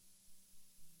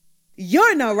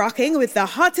You're now rocking with the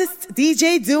hottest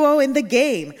DJ duo in the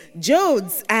game,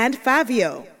 Jodes and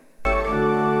Fabio.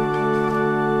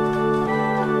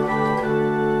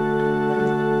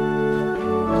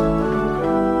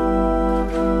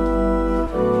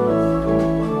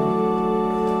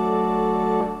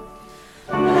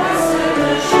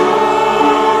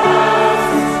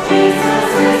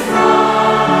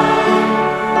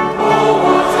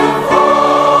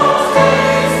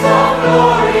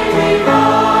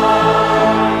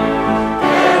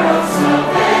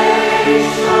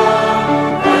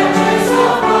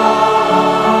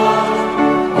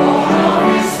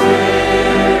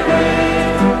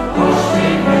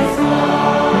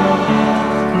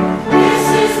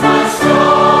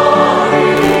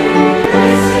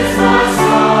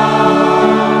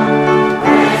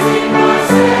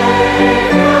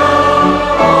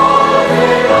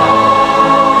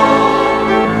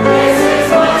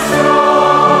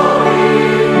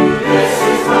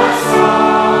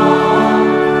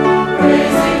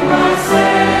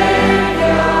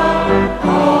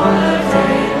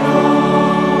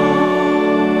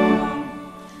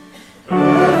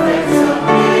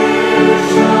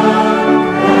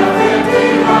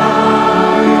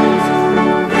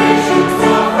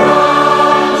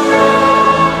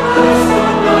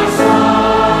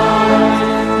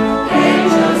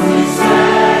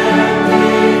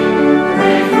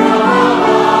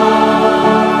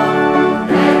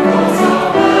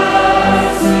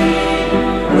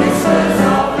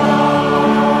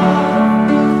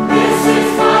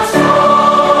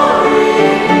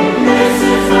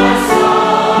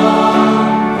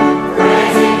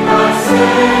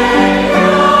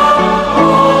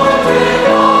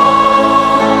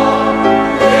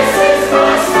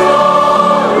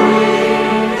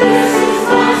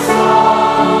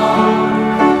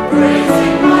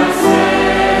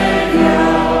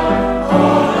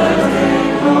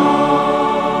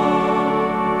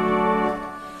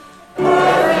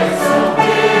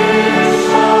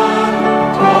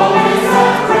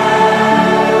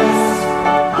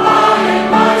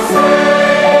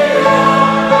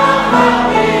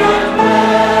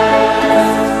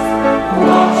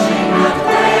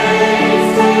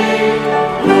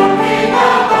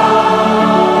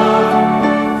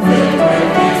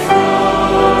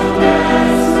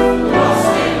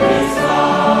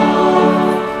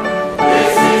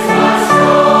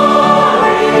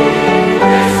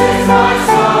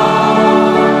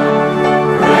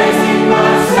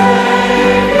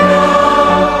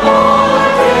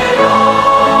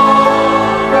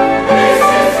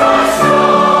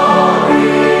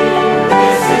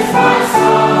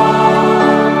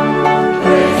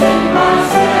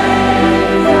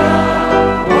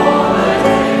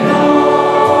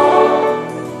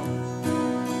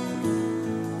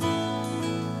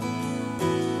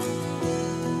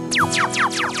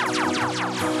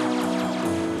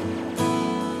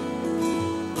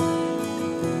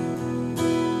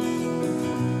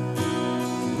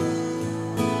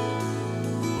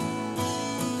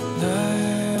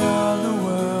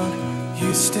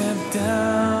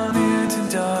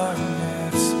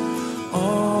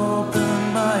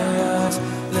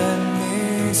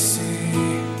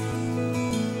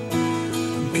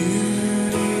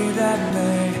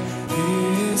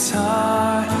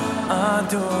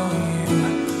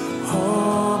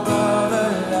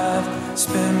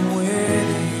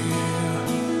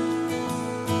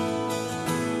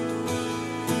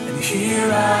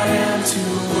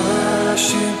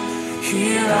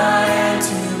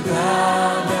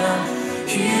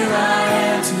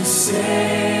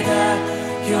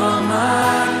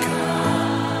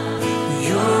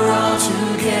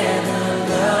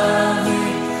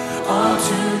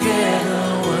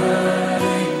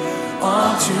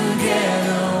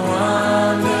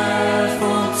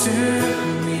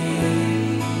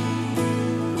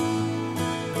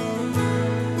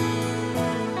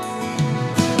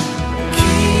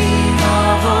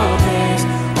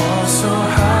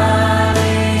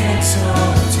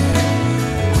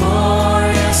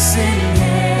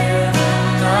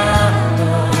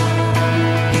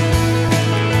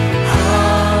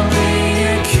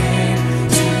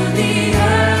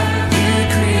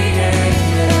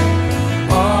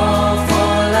 All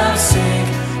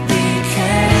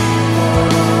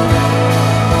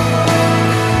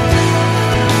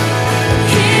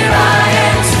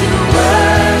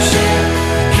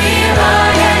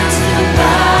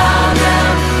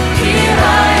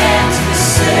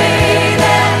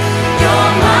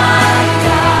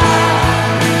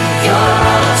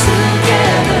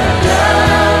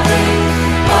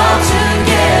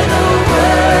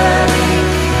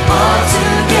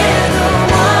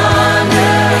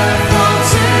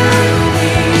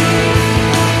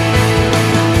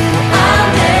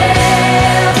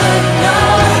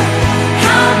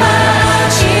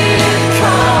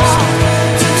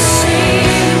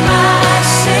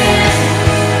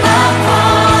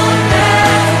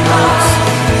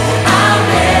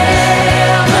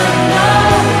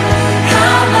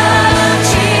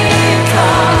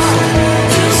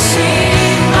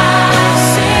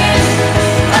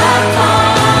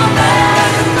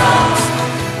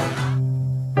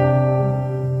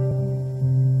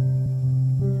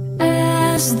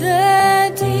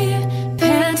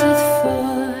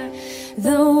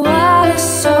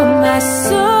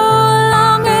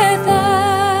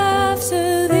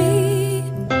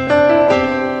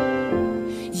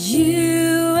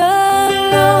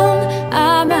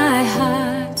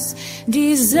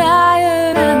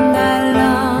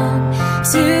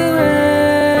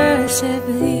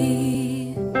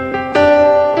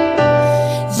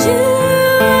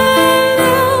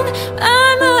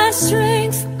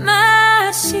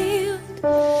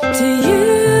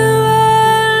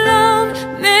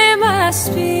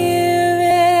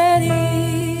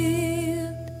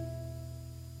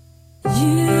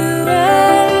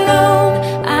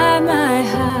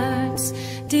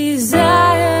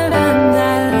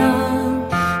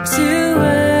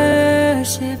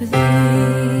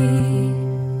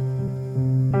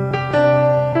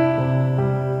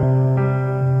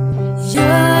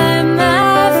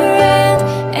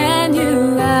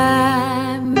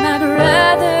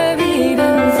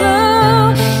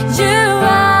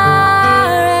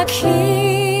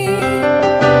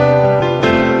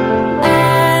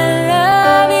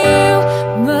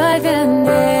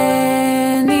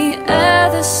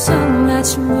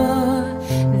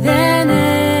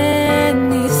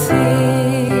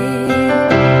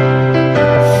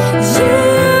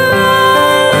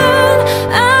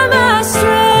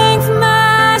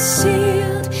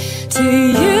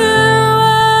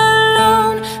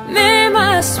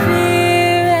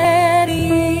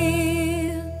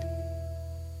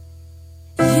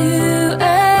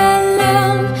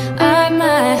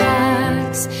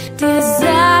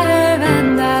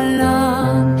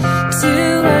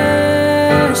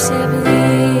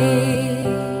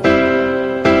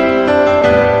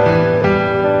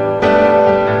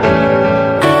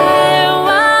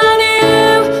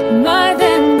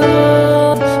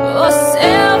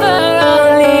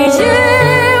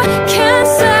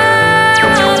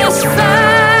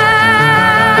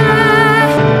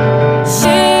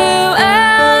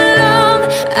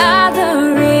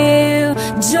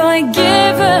joy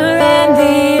giver and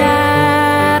the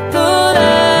apple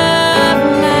of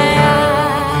my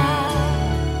eye.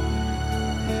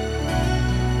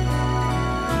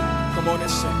 Come on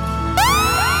and sing.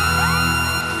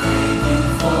 Thank you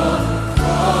for the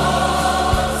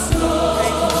cross, Lord.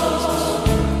 Thank you, Jesus.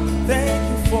 Thank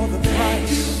you for the price. Thank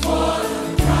you for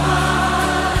the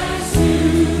price you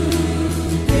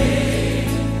paid,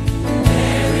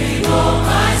 bearing all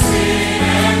my sin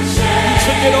and shame.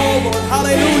 Took it all, Lord.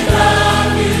 Hallelujah. We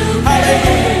love you,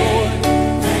 Hallelujah, Lord.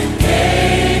 and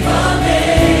gave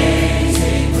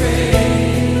amazing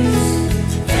grace.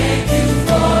 Thank you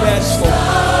for Yes, Lord.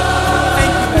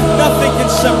 Thank you that nothing can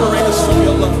separate us from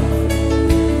your love.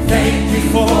 Thank you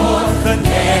for the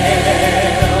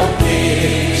nail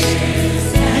pierced.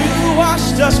 You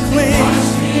washed us clean.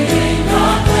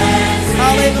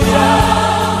 Hallelujah.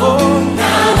 Oh,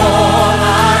 Now all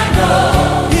I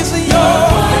know is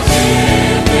yours.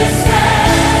 is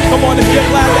that Come on, if you're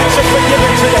glad that you're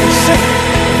forgiven today, sing.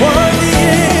 Worthy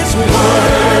is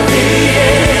worthy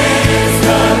is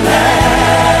the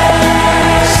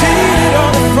Lamb seated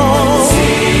on the throne.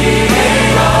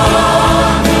 seated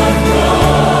on the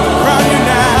throne. Crown you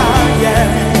now,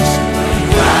 yes.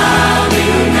 Crown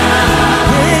you now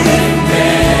Reign,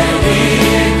 many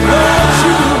Lord,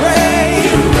 you reign.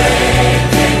 you reign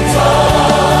victorious.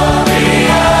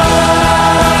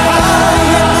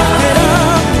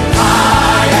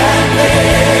 High and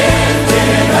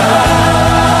lifted up.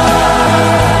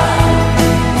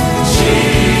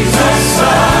 Jesus,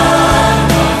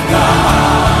 Son of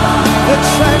God, The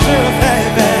treasure of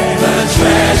heaven. the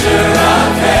treasure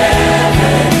of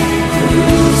heaven,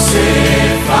 crucified.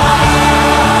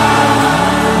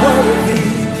 Worthy.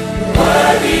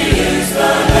 Worthy is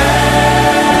the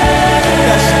Lamb.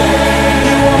 Yes, Lord.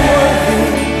 You are worthy.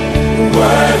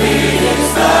 Worthy is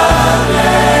the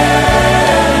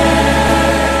Lamb.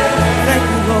 Thank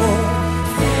you, Lord.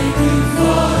 Thank you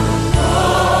for the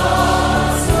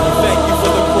cross, Lord. Thank you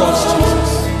for the cross,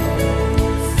 Jesus.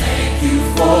 Thank you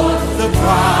for the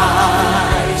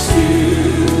price you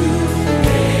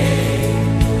paid,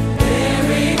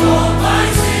 bearing all my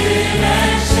sin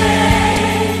and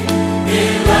shame.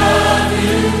 In love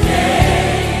you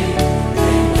gave,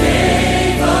 and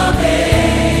gave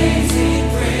amazing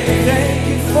grace. Thank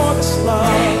you for this love.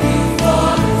 Thank you for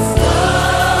this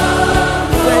love.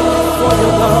 Thank you for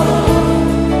your love.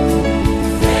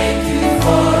 Thank you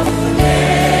for the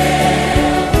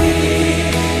nail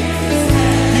pierced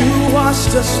hands. You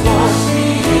washed us, Lord.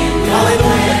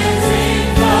 Hallelujah.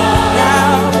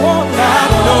 Now all I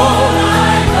know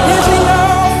is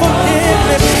your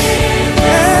forgiveness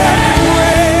and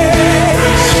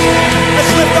grace.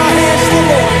 Let's lift our hands to the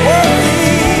Lord.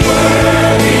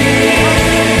 Worthy.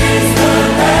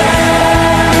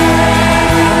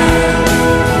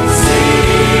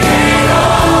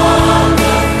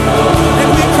 And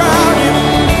we crown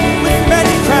you with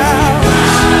many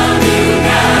crowns.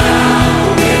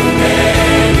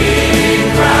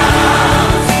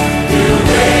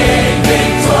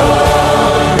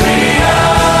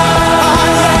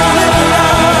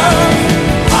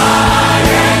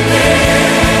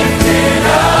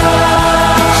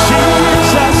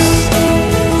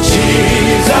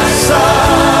 Jesus,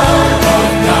 Son of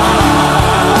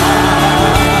God,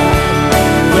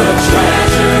 the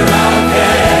treasure of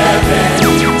heaven,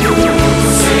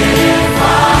 crucified.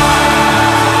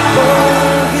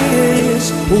 Worthy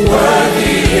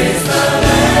is the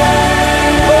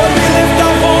Lamb. Lord, we lift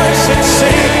our voice and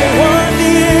sing,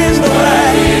 worthy is the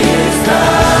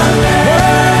Lamb.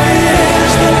 Worthy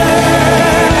is the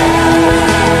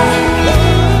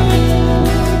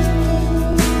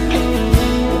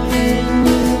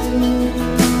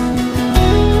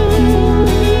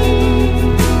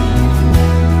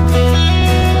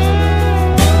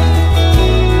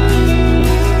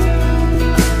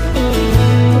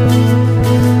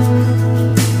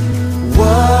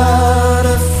What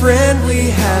a friend we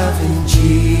have in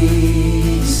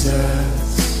Jesus,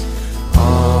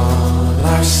 all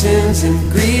our sins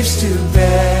and griefs to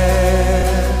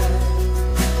bear.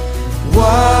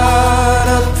 What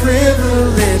a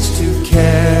privilege to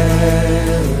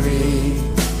carry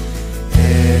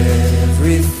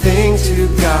everything to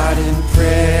God in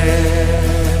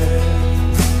prayer.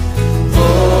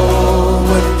 Oh,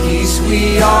 what peace we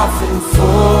often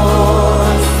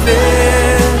forfeit.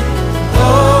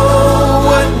 Oh,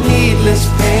 what needless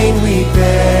pain we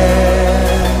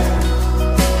bear.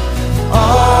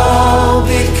 All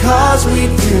because we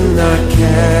do not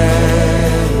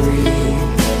carry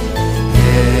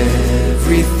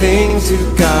everything to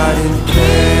God in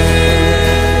prayer.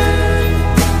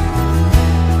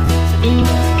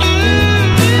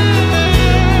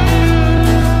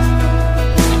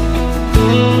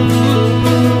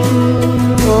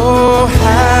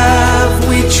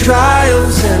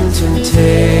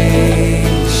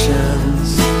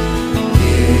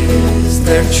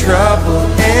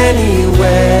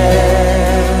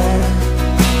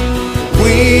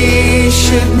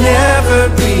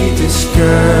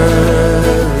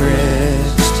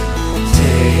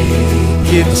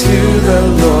 to the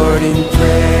Lord in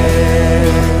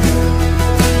prayer.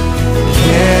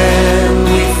 Can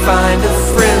we find a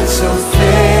friend so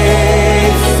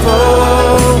faithful,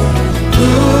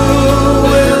 who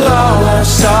will all our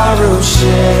sorrow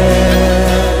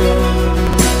share?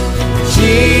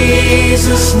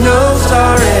 Jesus knows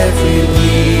our every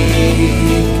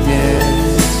weakness.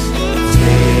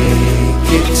 Take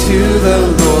it to the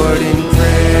Lord in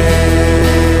prayer.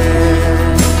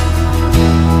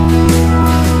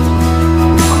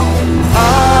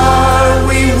 Are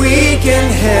we weak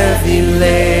and heavy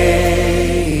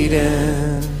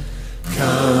laden,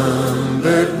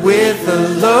 cumbered with a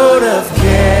load of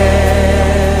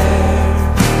care?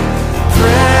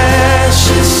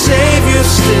 Precious Savior,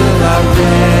 still our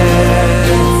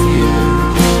refuge.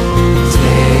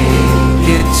 Take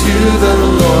it to the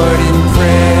Lord in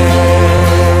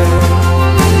prayer.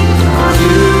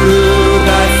 Do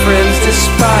thy friends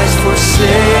despise,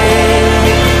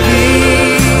 forsake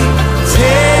thee?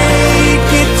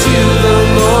 Take it to the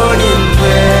Lord in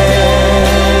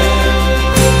prayer.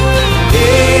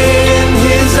 In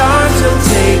his arms he'll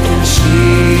take and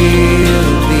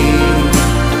shield thee.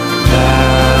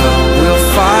 Thou wilt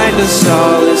find a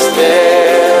solace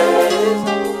there.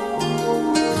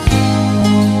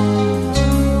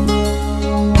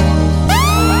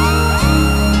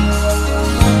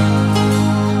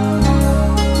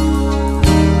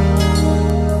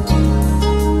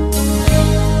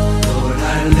 Lord,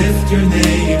 I lift your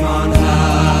name on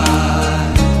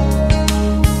high.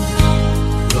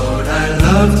 Lord, I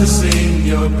love to sing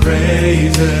your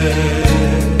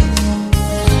praises.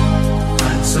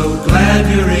 I'm so glad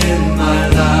you're in my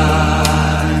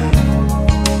life.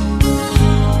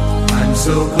 I'm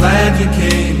so glad you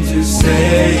came to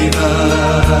save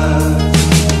us.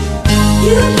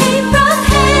 You came from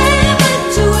heaven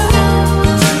to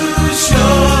earth, To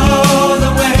show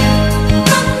the way,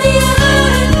 from the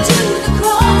earth to the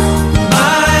cross,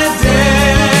 my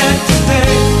debt to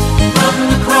pay. from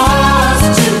the cross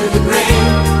to the grave,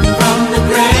 From the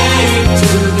grave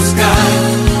to the sky,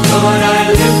 Lord, I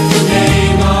lift your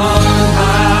name on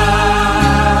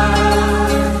high.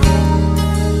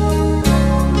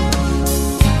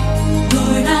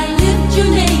 Lord, I lift your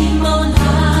name on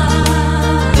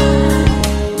high.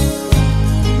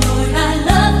 Lord, I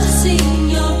love to sing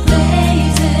your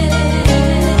praises.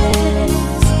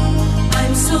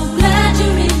 I'm so glad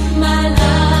you're in my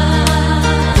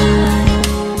life.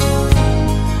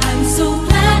 I'm so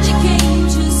glad you came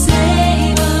to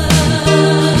save us.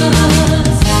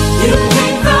 You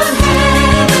came from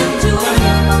heaven to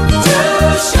earth to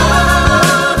show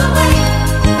the way,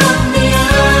 from the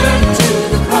earth to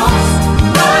the cross,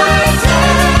 my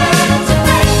debt to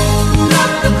pay.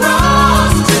 From the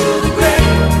cross to the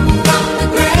grave, from the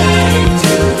grave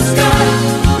to the sky,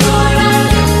 Lord, I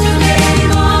lift your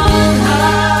name on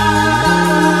high.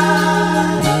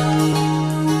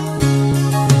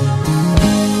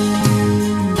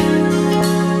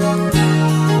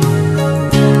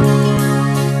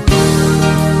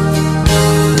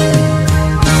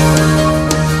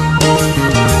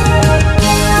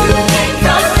 You came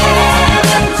from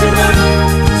heaven to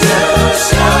earth to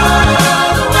show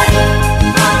the way,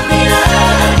 from the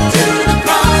earth to the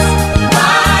cross,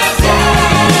 my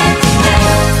debt to pay.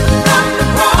 From the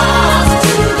cross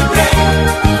to the grave,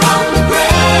 from the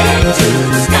grave to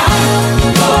the sky,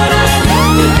 Lord, I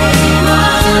lift your name on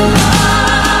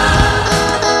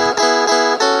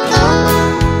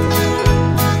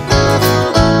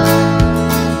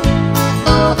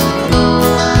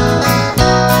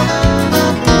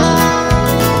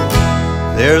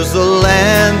There's a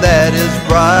land that is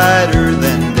brighter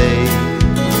than day,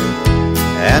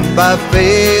 and by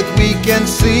faith we can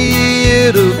see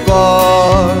it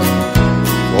afar.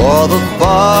 For the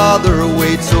Father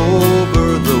waits over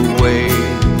the way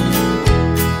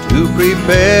to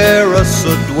prepare us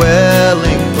a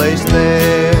dwelling place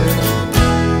there.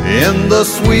 In the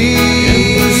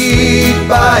sweet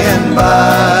by and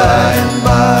by,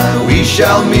 we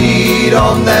shall meet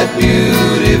on that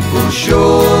beautiful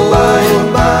shore. By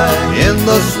and by, in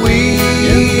the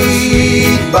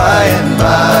sweet by and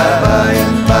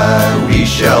by, we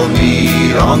shall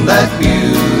meet on that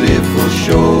beautiful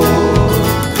shore.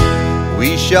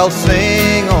 We shall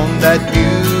sing on that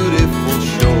beautiful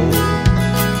shore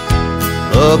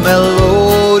the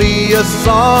melodious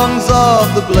songs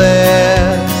of the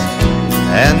blessed,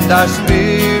 and our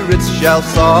spirits shall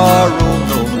sorrow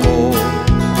no more.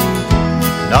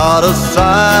 Not a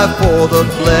sigh for the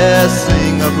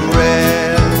blessing of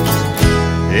rest.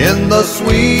 In the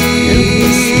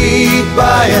sweet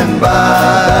by and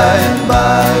by,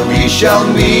 we shall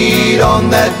meet on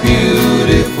that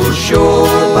beautiful shore.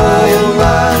 By and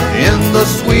by, the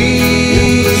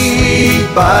sweet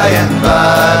by and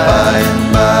by,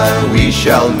 we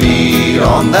shall meet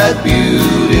on that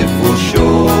beautiful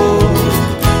shore.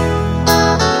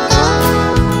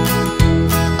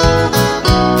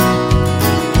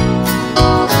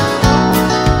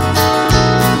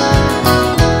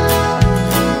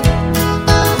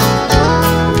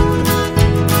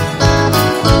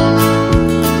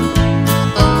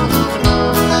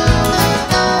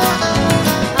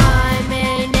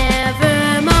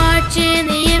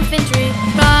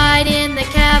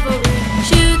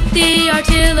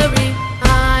 Artillery.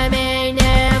 I may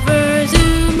never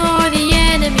zoom or the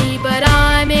enemy, but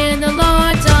I'm in the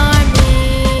Lord's army.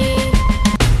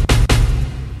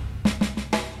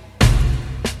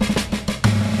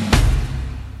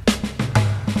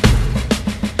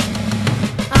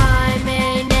 I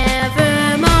may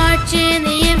never march in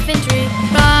the infantry,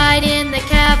 ride in the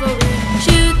cavalry,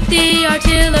 shoot the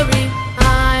artillery.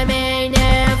 I may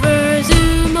never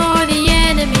zoom or the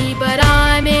enemy, but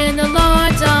I'm in the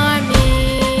Lord's army.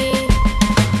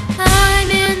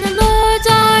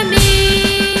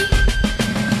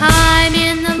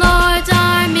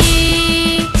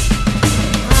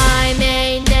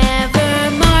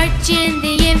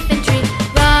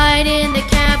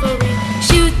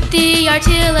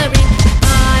 Artillery.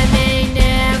 I may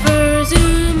never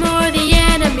zoom or the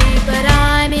enemy, but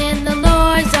I'm in the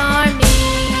Lord's army.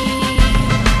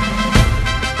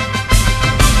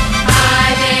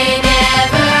 I may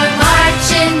never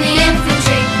march in the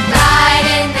infantry, ride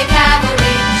in the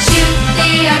cavalry, shoot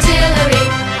the artillery.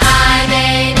 I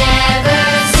may never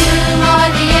zoom or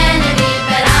the enemy,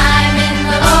 but I'm in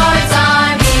the Lord's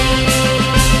army.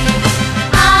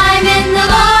 I'm in the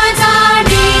Lord's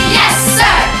army, yes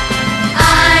sir.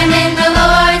 I'm in the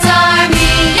Lord's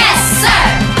army, yes sir.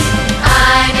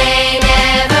 I may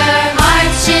never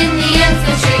march in the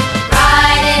infantry,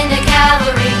 ride in the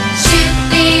cavalry, shoot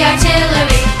the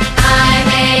artillery. I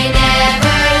may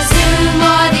never zoom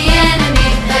or the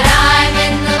enemy, but I'm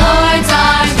in the Lord's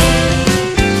army.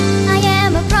 I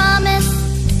am a promise,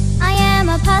 I am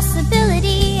a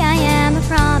possibility, I am a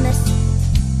promise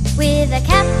with a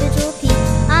capital P.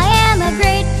 I am a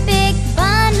great big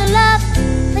bundle of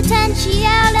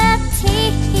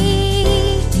potentiality,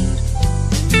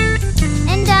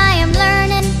 and I am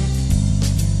learning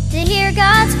to hear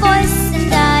God's voice,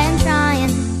 and I am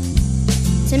trying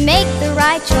to make the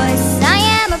right choice. I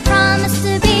am a promise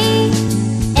to be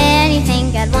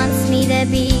anything God wants me to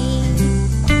be.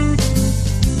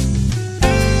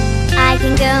 I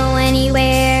can go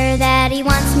anywhere that He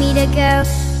wants me to go.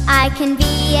 I can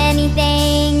be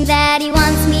anything that He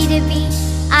wants me to be.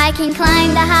 I can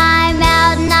climb the high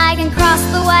mountain, I can cross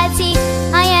the wide sea.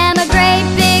 I am a great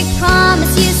big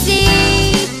promise, you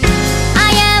see.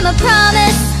 I am a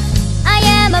promise, I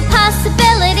am a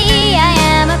possibility, I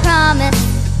am a promise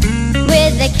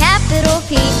with a capital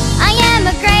P. I am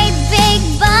a great big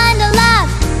bundle of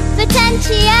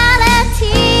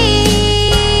potentiality,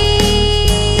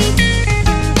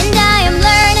 and I am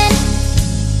learning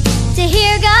to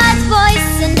hear God's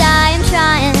voice, and I am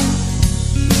trying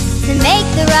to make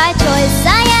the right choice.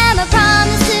 I am a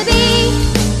promise to be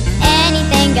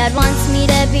anything God wants me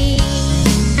to be.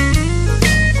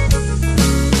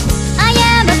 I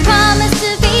am a promise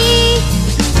to be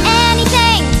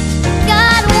anything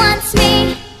God wants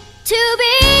me to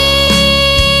be.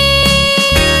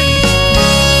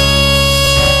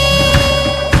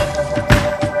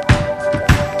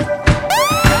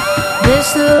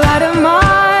 This light of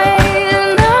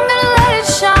mine, I'm gonna let it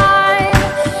shine.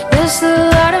 This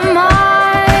light of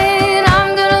mine,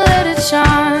 I'm gonna let it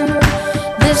shine.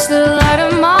 This light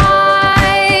of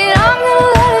mine, I'm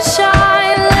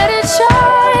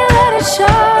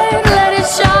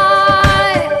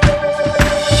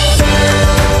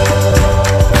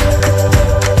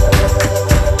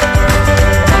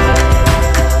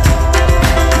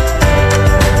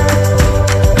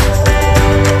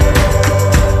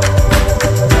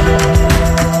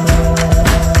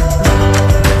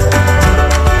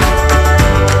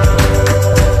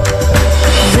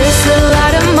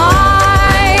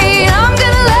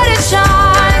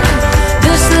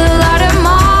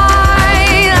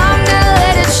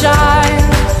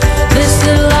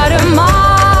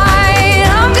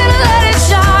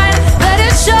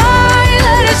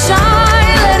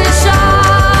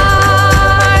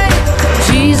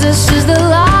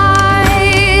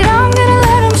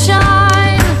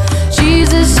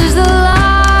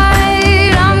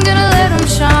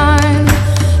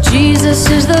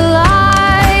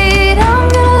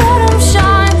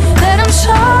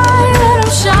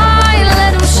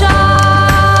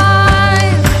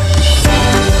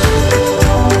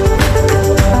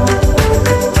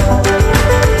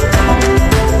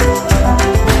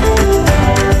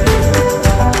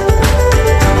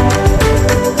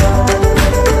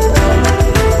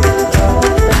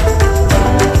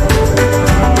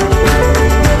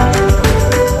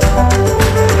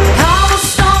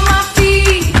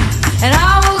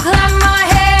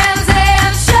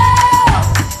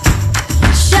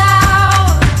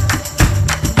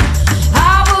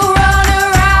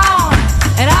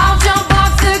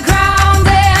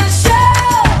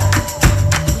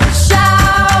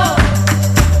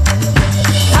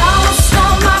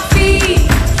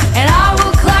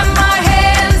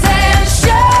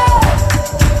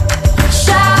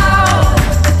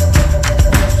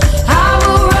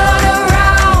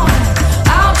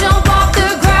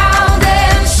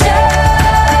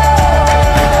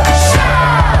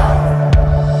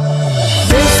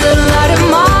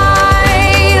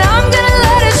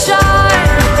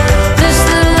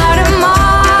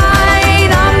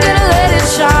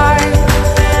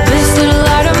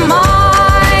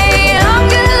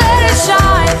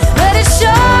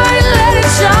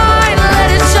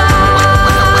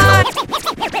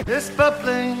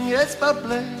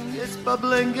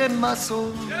bubbling in my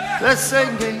soul. They're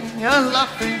singing and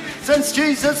laughing since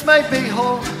Jesus made me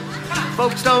whole.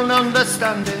 Folks don't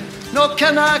understand it, nor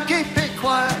can I keep it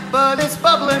quiet, but it's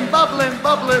bubbling, bubbling,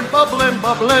 bubbling, bubbling,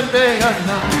 bubbling day and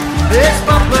night. It's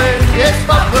bubbling, it's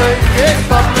bubbling, it's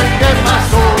bubbling in my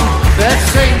soul. They're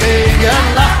singing and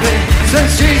laughing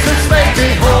since Jesus made me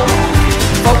whole.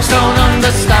 Folks don't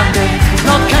understand it,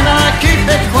 nor can I keep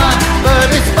it quiet, but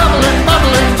it's bubbling,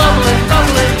 bubbling, bubbling,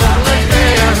 bubbling, bubbling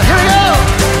day and night. Here we go!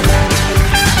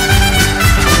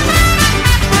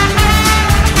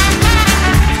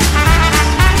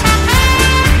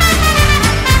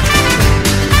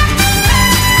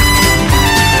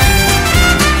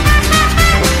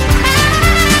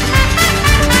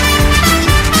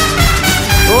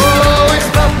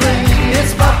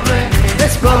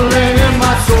 Bubbling in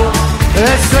my soul,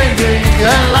 they're singing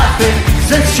and laughing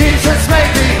since Jesus made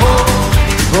me whole.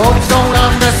 Folks don't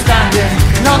understand it,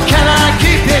 nor can I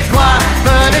keep it quiet,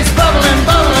 but it's bubbling,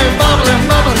 bubbling, bubbling,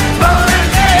 bubbling, bubbling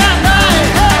day and night.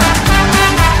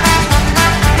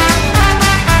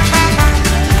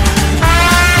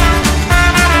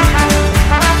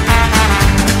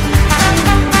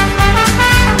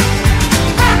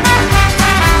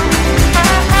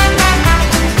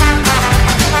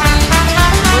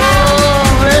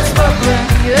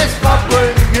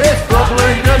 It's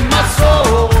bubbling in my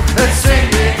soul. It's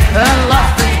singing and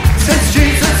laughing since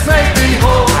Jesus made me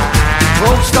whole.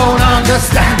 Folks don't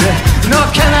understand it, nor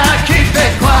can I keep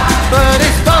it quiet, but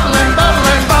it's bubbling,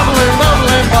 bubbling, bubbling,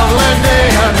 bubbling, bubbling day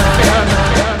and night.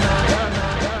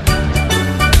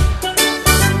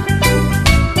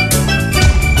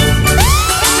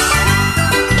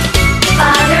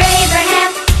 Father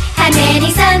Abraham had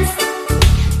many sons.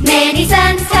 Many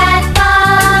sons had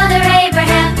Father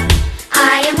Abraham.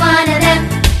 I am one of them,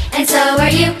 and so are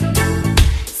you.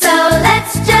 So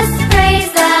let's just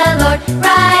praise the Lord.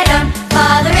 Right on.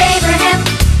 Father Abraham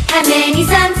had many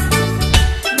sons.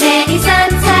 Many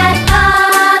sons had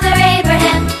Father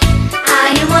Abraham.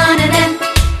 I am one of them,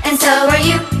 and so are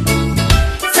you.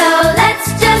 So let's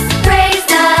just praise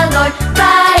the Lord.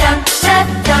 Right on,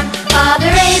 left on.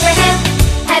 Father Abraham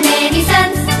had many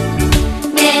sons.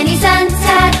 Many sons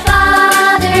had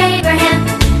Father Abraham.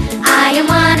 I am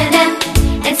one of them,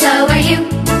 and so are you.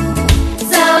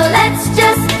 So let's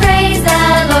just praise the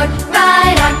Lord.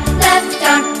 Right on, left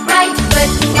on, right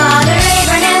foot. Father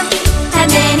Abraham had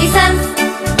many sons.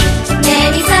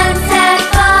 Many sons had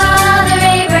Father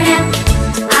Abraham.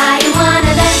 I am one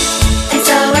of them, and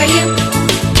so are you.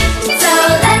 So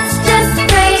let's just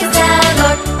praise the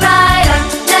Lord. Right on,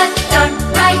 left on,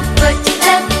 right foot,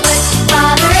 left foot.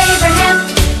 Father Abraham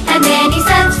had many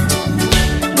sons.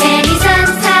 Many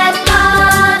sons had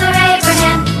Father Abraham.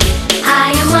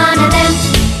 I am one of them,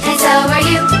 and so are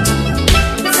you.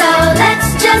 So let's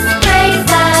just praise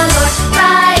the Lord.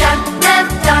 Right on,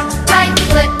 left on, right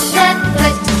foot,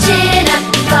 chin up.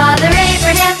 Father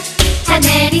Abraham had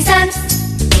many sons.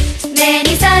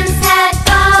 Many sons had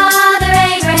Father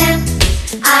Abraham.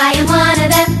 I am one of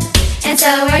them, and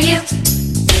so are you.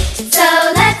 So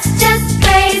let's just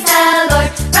praise the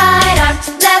Lord. Right arm,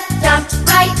 left arm,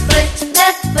 right foot,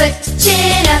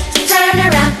 chin up, turn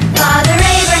around. Father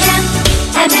Abraham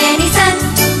had many sons.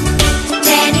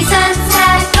 Many sons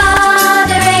had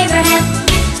Father Abraham.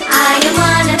 I am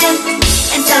one of them,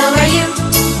 and so are you.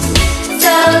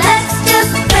 So let's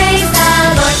just praise the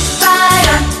Lord. Right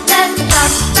arm,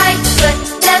 right foot,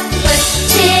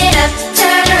 chin up,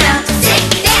 turn around, sit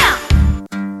down.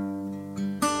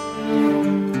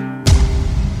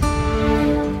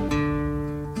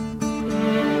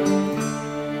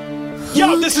 Yo,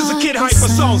 this is a Kid Hyper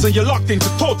Songs, and you're locked into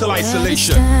total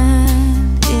isolation.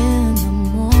 In the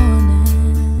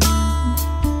morning,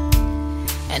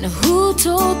 and who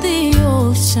told the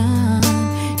ocean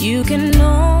you can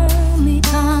only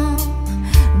come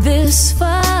this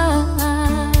far?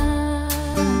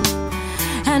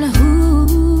 And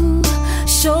who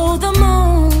showed the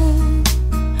moon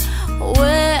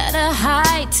where to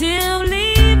hide till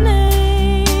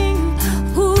evening?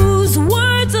 Whose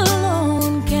words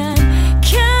alone can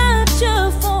catch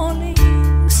a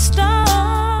falling star?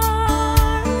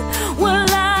 Well,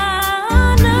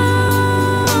 I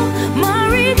know my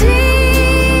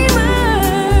Redeemer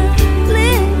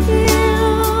lives.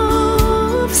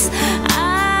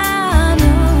 I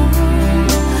know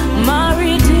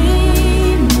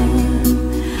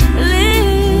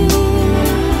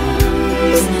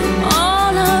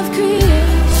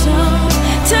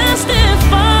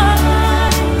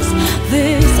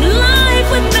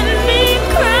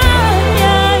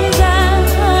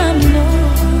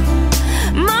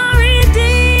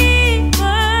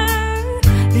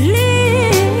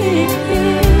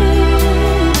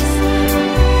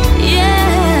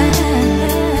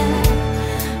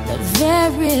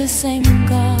very same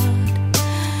God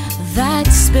that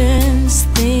spins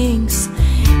things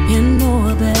in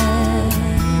orbit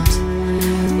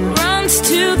runs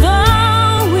to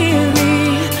the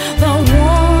weary, the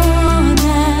worn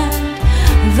and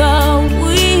the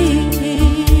weak,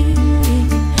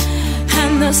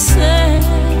 and the same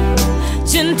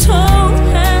gentle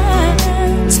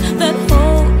hands that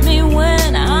hold me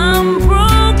when I'm broken.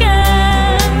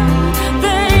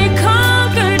 They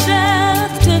conquer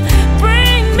death to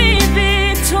bring me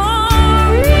victory.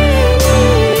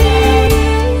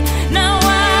 Now I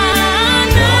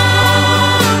know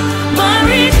my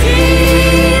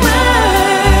Redeemer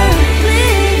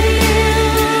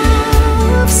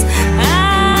lives. I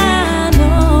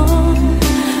know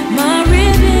my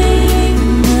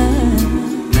Redeemer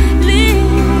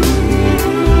lives.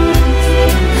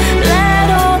 Let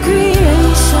all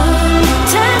creation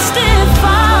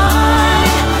testify.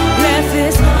 Let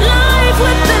this life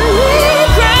within me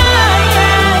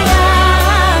cry. I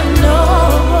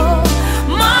know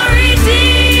my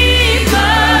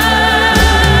Redeemer.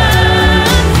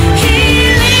 He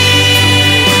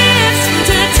lives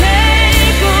to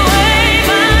take away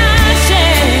my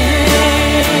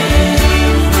shame,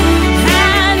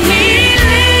 and He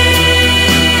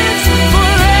lives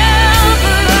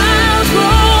forever. I'll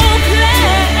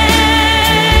proclaim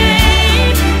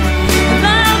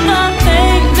that the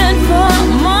payment for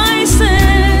my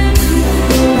sin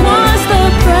was the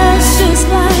precious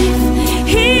life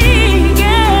He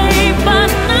gave. But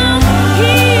now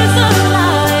He's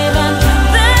alive, and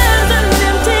there's an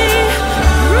empty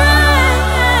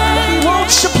grave.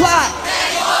 Won't supply.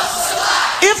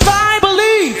 If I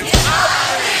believe.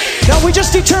 Now we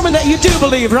just determined that you do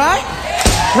believe, right?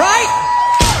 Right?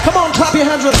 Come on, clap your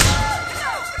hands with us.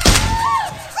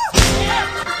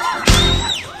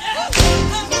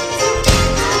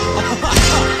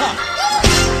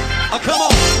 Oh, come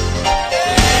on.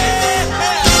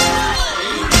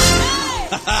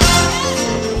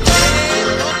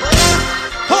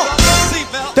 Oh.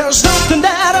 There's nothing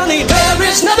that I need. There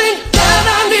is nothing that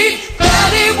I need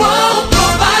that He won't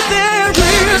provide. There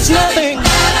is nothing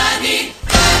that I need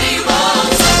that He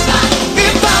won't supply.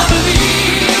 If I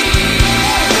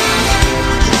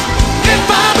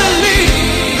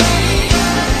believe,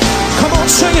 come on,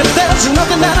 sing it. There's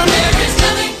nothing that I need. There is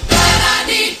nothing that I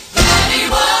need that He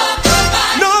won't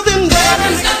provide. Nothing that I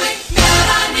need. Nothing that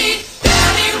I need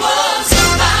that He won't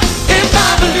supply. If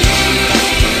I believe,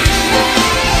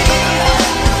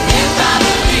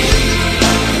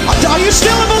 are you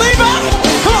still a believer?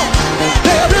 Come on.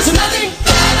 There is nothing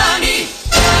that I need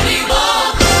that He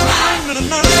won't provide.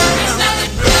 There is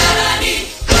nothing that I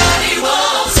need that He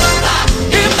won't supply.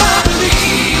 If I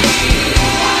believe,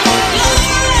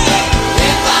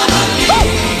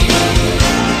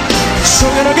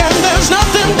 sing it again. There's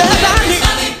nothing that I need.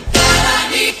 That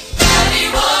I need that He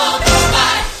won't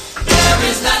provide. There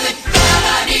is nothing that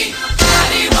I need that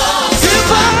He won't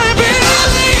supply. If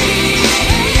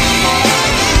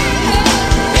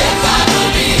I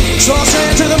believe, so I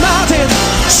say to the mountain,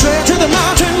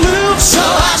 move. So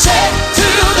I say to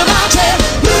the mountain,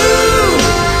 move.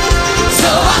 So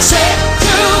I say to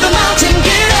the mountain,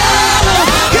 get out of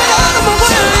my way.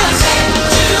 So I say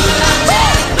to the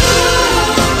mountain,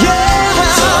 move. Yeah.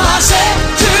 So I say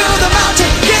to the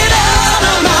mountain, get out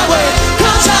of my way.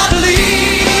 'Cause I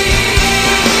believe.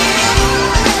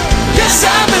 Yes,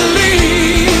 I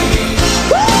believe.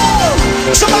 Woo!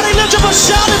 Somebody lift up a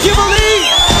shout if you believe.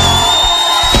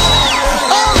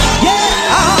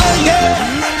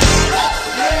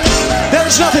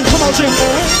 There's nothing, come on, sing.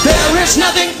 There is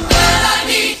nothing that I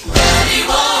need that He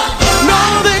won't provide.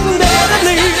 Nothing that I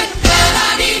need that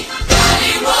I need that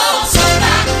He won't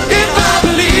supply. If I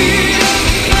believe,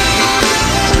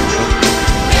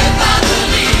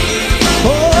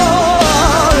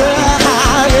 oh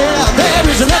yeah, there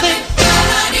is nothing that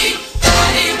I need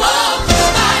that He won't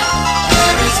provide.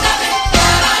 There is nothing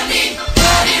that I need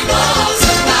that He won't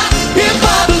supply. If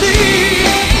I believe.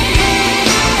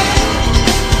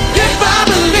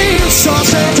 So I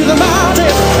say to the mountain,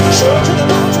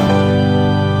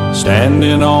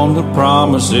 Standing on the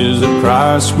promises of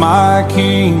Christ my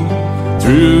King,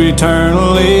 through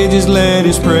eternal ages let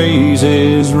His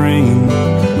praises ring.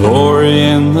 Glory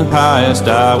in the highest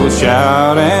I will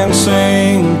shout and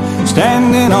sing,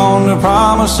 standing on the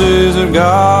promises of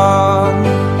God.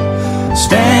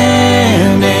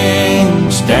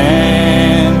 Standing,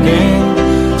 standing,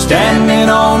 standing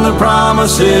on the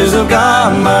promises of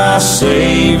God, my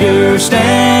Savior.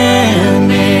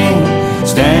 Standing,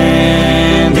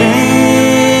 standing,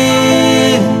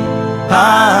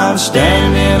 I'm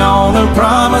standing on the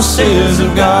promises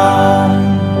of God.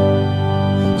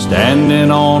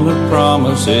 standing on the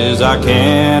promises I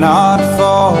cannot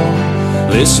fall,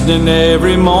 listening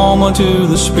every moment to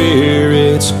the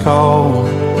Spirit's call,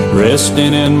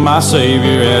 resting in my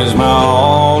Savior as my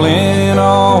all in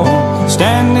all,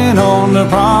 standing on the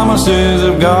promises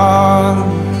of God.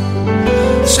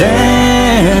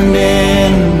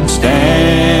 Standing,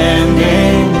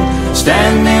 standing,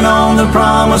 standing on the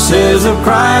promises of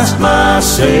Christ my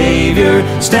Savior.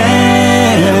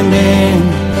 Standing,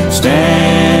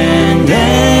 standing,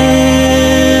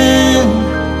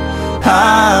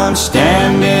 I'm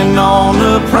standing on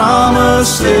the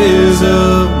promises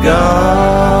of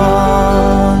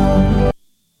God.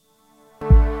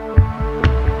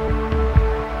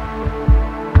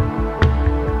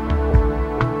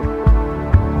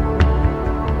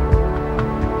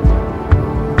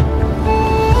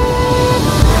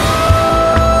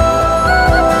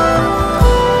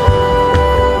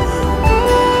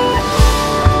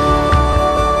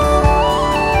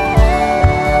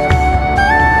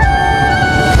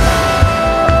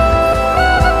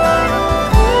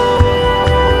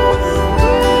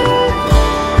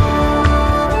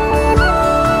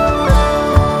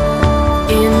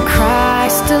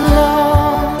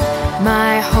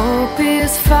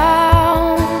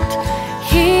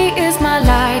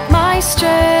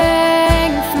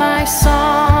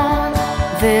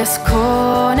 This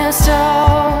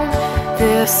cornerstone,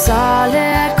 this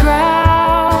solid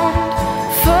ground,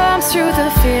 firm through the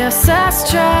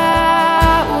fiercest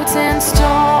drought and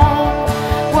storm.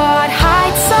 What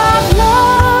heights of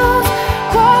love,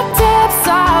 what depths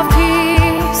of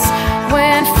peace,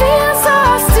 when fears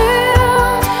are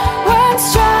stilled, when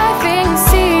striving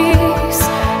cease.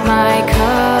 My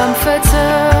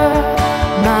comforter,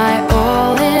 my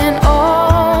all in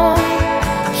all,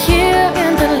 here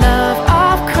in the love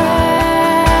of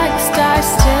Christ I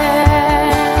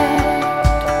stand.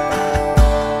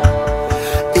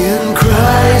 In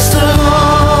Christ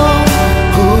alone,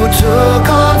 who took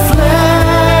on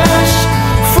flesh,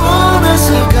 fullness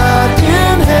of God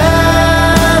in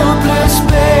helpless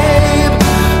babe,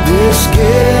 this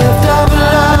gift of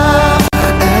love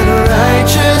and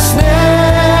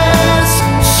righteousness,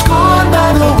 scorned by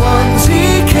the ones he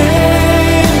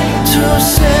came to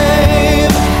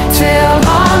save, till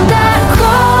on that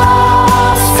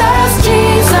cross as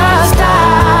Jesus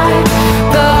died,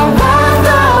 the wrath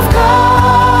of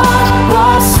God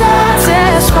was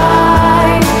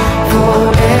satisfied. For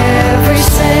every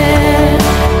sin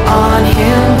on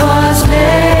him was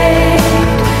laid,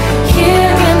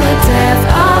 here in the death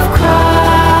of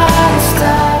Christ I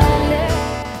lay.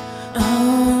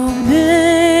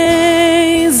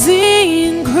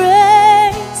 Amazing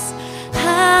grace,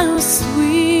 how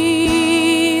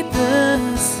sweet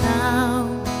the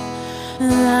sound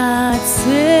that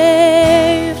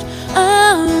saved a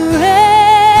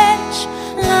wretch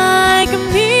like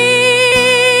me.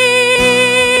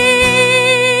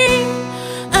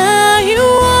 I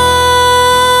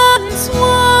once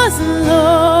was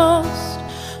lost,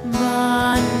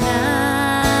 but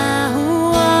now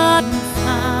I'm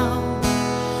found.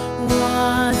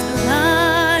 Was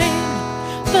blind,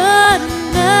 but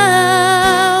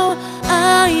now I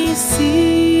see.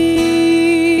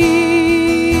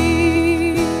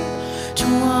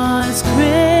 'Twas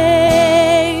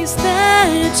grace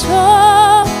that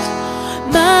taught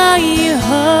my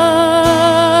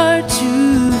heart to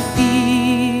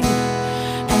fear,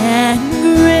 and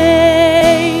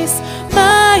grace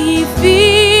my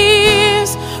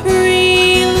fears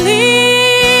relieved.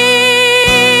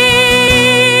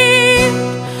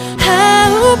 How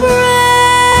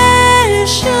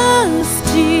precious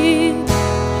did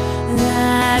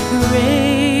that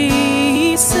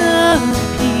grace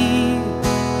appear,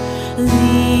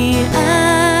 the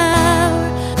hour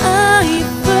I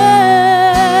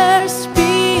first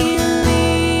believed.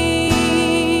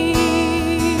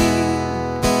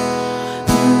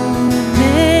 Through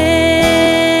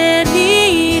many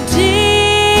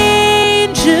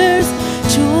dangers,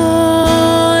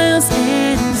 toils,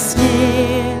 and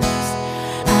snares,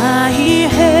 I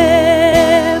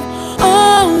have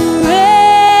already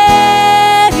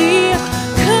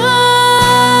come.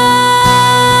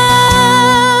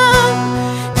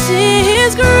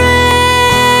 'Tis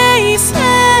grace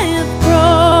hath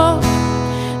brought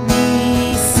me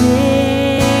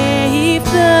safe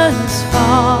thus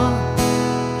far,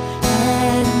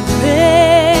 and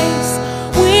grace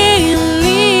will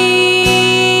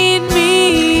lead me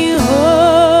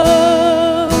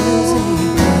home.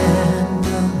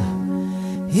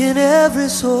 In every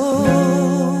soul,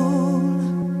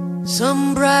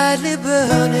 some brightly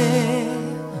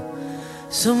burning,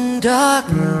 some dark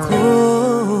and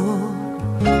cold.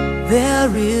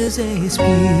 there is a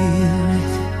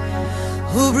spirit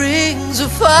who brings a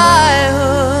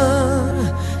fire,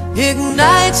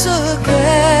 ignites a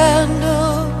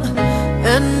candle,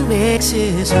 and makes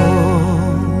his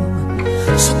home.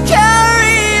 So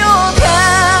carry your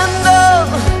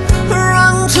candle,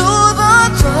 run to the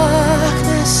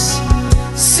darkness,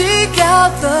 seek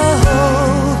out the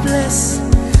hopeless,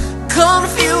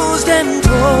 confused and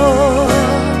torn,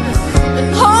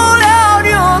 and hold out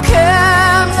your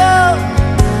candle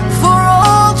for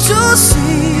all to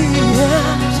see.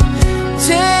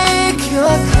 Take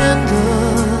your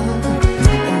candle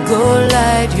and go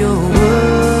light your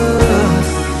world.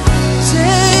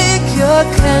 Take your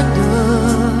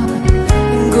candle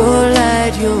and go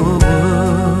light your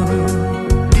world.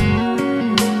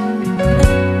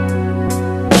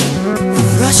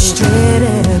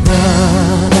 Frustrated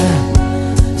brother,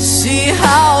 see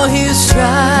how he's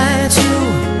trying to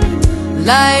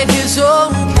light his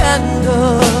own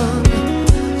candle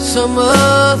some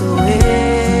other way.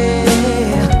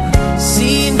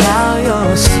 See now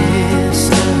your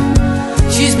sister,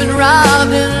 she's been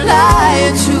robbed and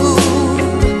lied to,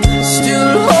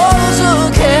 still holds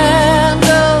a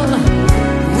candle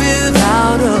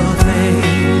without a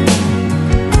flame.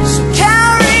 So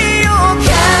carry your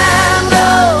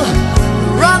candle,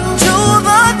 run to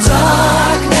the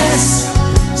darkness,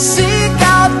 seek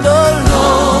out the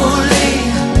lonely,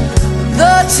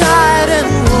 the tired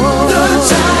and worn.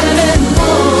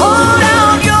 Hold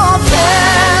out your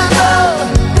candle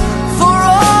for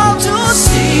all to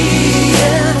see.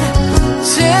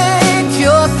 Take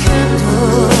your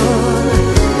candle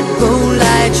and go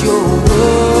light your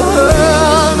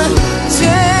world.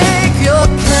 Take your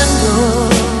candle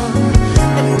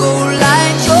and go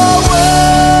light your world.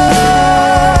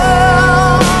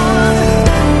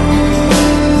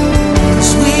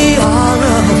 'Cause we are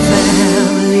a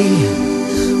family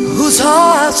whose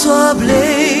hearts are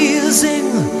blazing.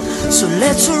 So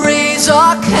let's raise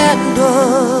our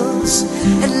candles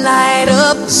and light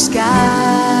up the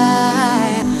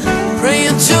sky,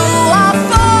 praying to our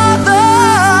Father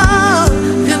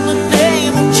in the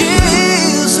name of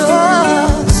Jesus.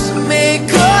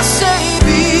 Make us a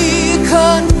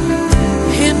beacon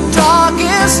in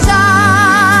darkest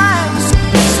times.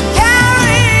 So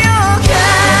carry your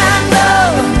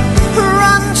candle,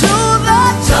 run to the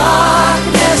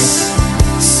darkness,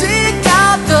 seek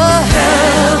out the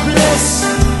helpless,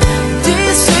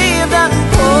 deceived and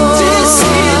poor.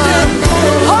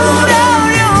 Hold out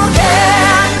your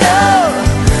candle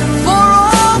for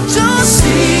all to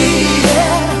see.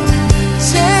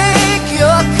 Take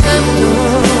your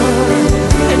candle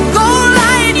and go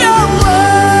light your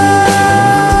world.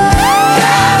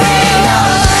 Carry your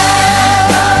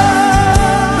candle,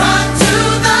 run to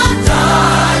the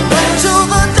dark,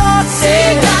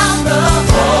 seek out the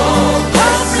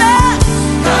hopeless,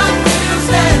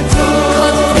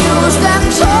 confused and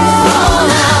torn.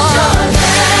 Hold out your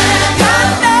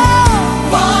candle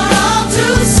for all to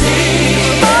see.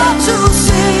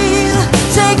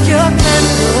 Take your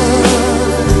candle,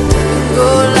 go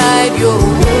light your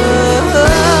world.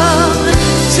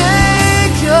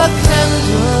 Take your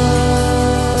candle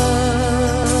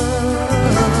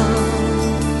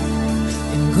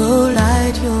and go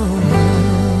light your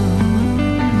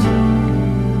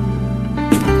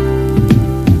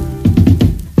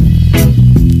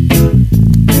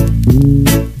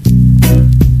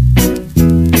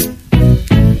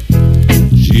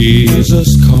Jesus,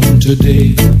 come today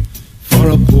for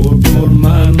a poor, poor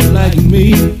man like me.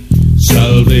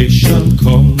 Salvation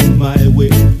come my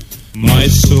way, my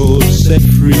soul set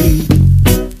free.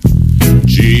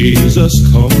 Jesus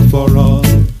come for all,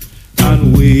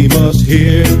 and we must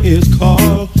hear his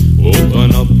call. Open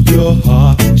up your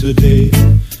heart today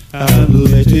and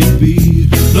let it be.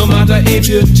 No matter if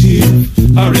you're thief,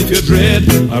 or if you're dread,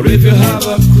 or if you have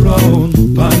a crown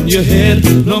on your head,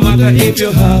 no matter if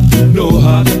you have no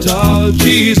heart at all,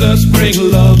 Jesus bring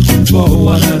love for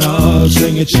one and all.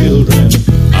 Sing it, children.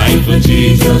 I for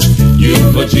Jesus, you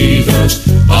for Jesus,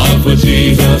 all for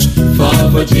Jesus,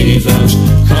 fall for Jesus.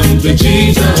 Come to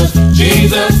Jesus,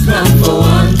 Jesus come for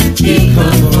one, he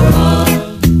come for all.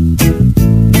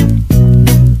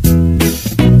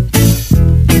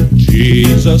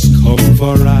 Jesus come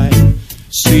for I,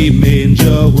 see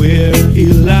manger where he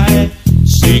lie,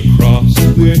 see cross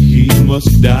where he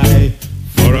must die,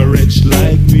 for a wretch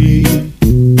like me.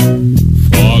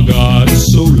 For God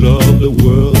so loved the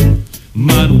world,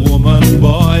 man, woman,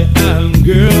 boy, and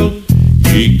girl,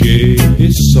 he gave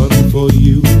his son for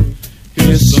you,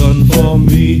 his son for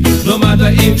me. No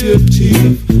matter if you're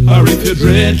thief, or if you're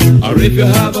dread, or if you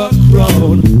have a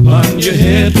crown on your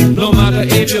head, no matter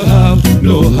if you have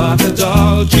no heart at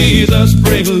all. Jesus,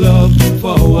 bring love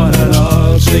for one and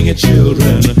all. Sing it,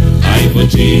 children. I for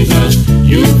Jesus,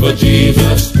 you for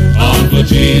Jesus, all for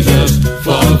Jesus,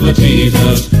 for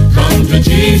Jesus. Come to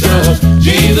Jesus,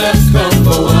 Jesus come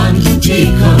for one, He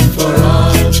come for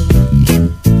all.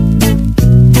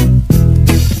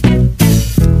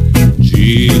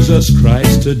 Jesus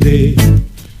Christ today,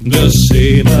 the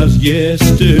same as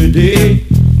yesterday,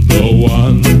 the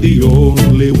one, the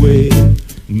only way,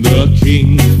 the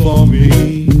King for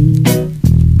me.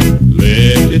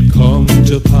 Let it come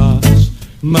to pass,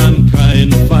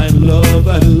 mankind find love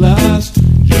at last,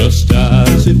 just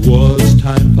as it was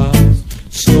time past,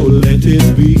 so let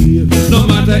it be. No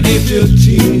matter if you're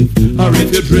thief, or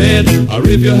if you're dread, or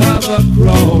if you have a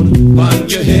crown on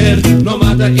your head, no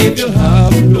matter if you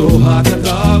have no heart at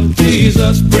all,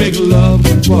 Jesus bring love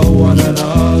for one and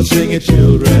all. Sing it,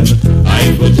 children.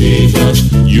 I for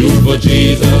Jesus, you for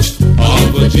Jesus,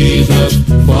 all for Jesus,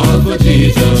 for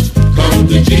Jesus. Come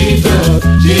to Jesus,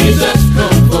 Jesus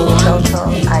come for one.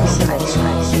 Total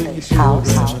isolation,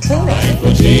 house clinic. I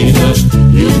for Jesus,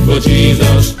 you for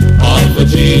Jesus, all for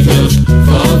Jesus,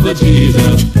 for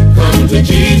Jesus. Come to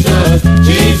Jesus,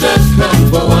 Jesus come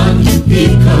for one, He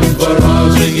come for all.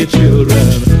 Sing it, children.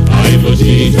 I for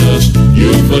Jesus,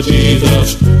 you for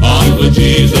Jesus, all for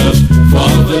Jesus,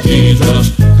 for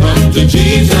Jesus. Come to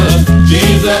Jesus,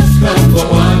 Jesus come for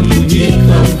one, He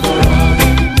come for all.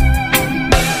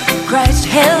 Christ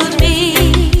held me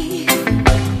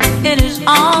in His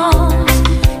arms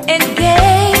and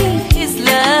gave His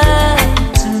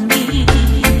love to me.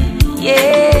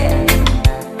 Yeah,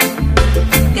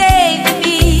 gave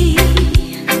me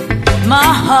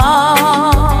my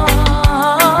heart's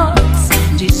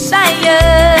desire.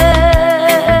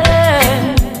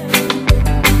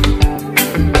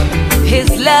 His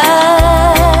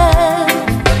love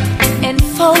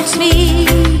enfolds me.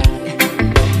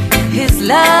 His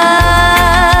love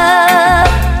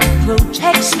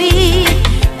protects me,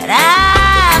 and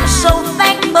I'm so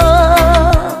thankful.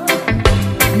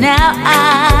 Now I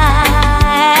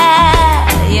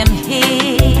am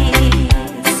His.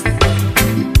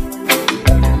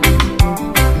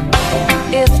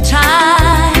 If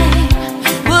time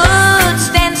would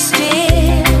stand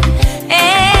still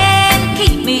and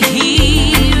keep me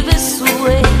here this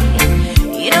way,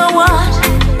 you know what?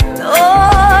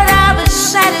 Lord, I was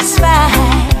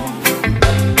satisfied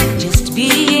just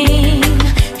being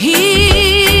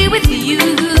here with you.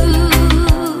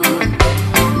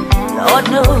 Lord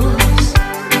knows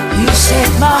you set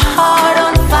my heart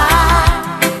on fire,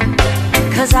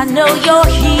 'cause I know you're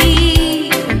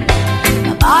here.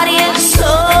 My body and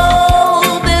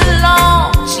soul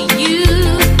belong to you.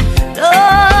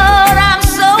 Lord, I'm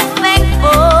so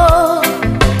thankful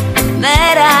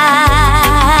that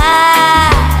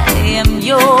I am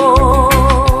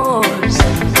yours.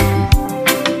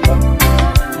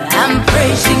 I'm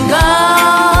praising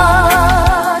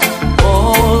God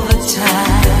all the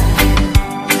time,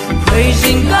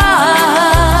 praising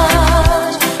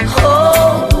God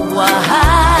all the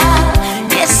while.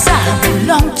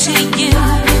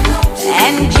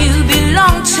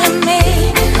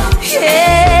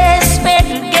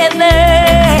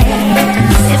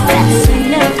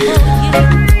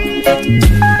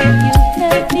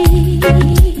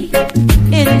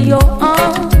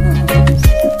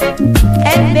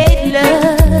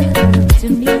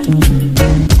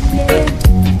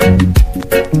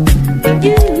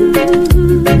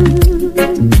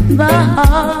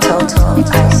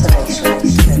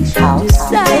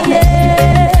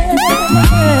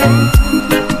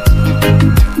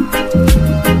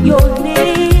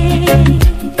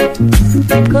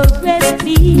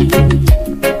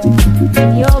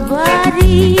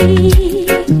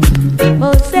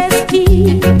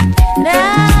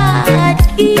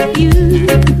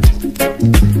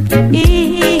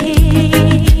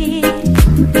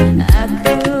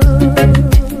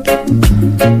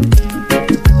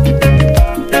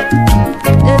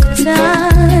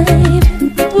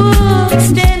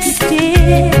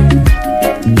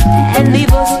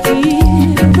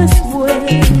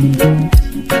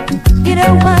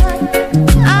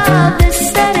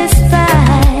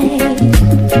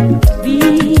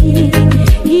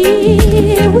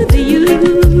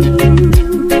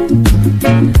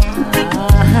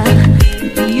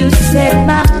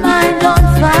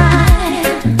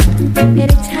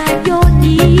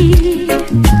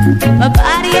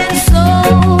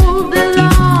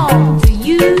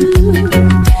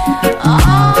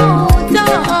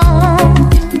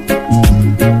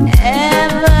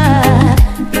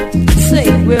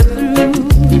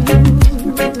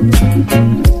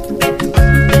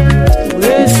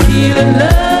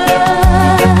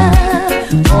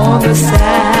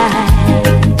 inside.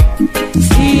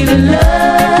 Still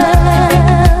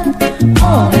love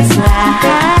on its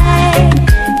right.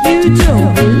 You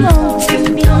don't belong to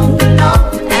me.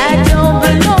 I don't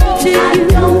belong to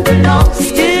you.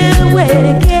 Still we're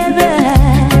together.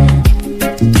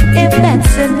 If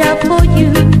that's enough for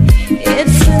you,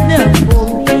 it's enough for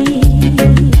me.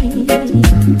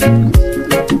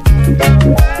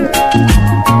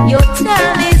 Your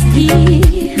time is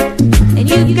here, and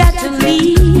you've got to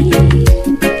leave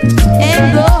and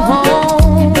go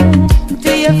home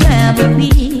to your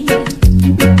family.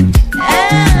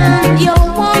 And your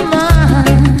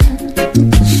woman,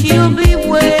 she'll be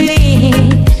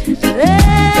waiting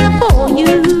there for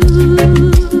you.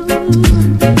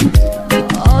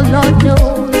 Oh, Lord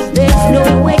knows there's no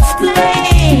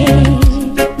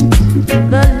explaining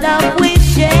the love we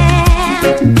share.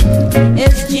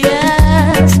 It's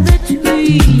just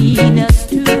between us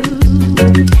two.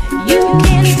 You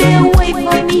can't stay away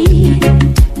from me.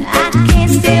 I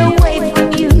can't stay away from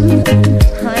you.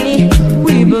 Honey,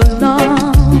 we belong.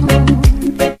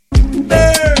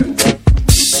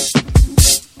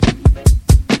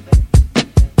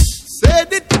 Said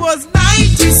it was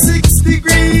 96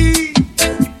 degrees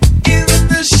in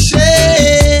the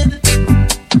shade.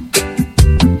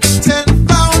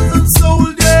 10,000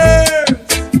 soldiers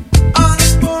on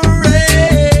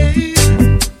parade,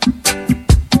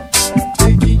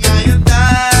 taking I and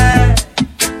I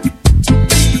to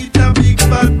meet a big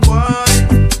bad boy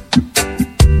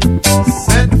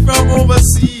sent from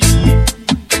overseas.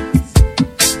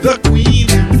 The Queen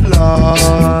implied,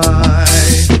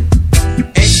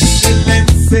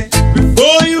 Excellency,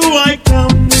 before you I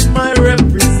come with my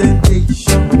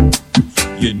representation.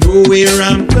 You know where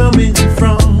I'm coming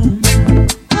from.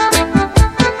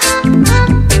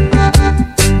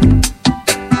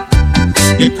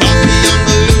 You caught me on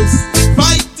the loose,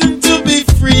 fighting to be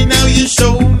free. Now you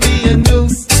show me a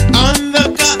noose on the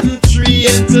cotton tree.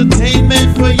 Entertainment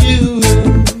for you,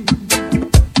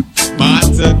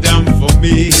 martyrdom for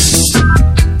me.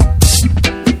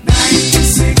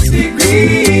 96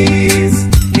 degrees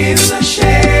in the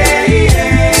shade,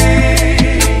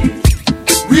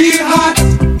 real hot,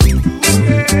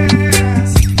 yes,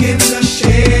 in the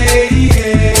shade.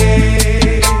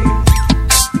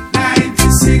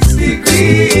 96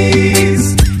 degrees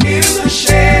in the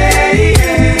shade,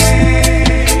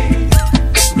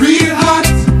 real hot,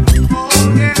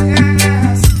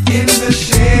 yes, in the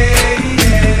shade.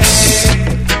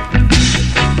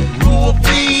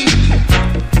 Ropey,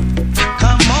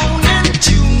 come on and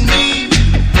tune me.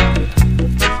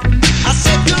 I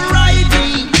said to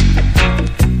riding,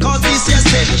 'cause this your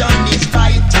session is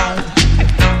vital.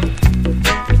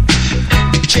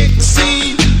 Check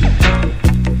scene,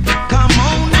 come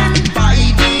on and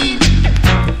biding.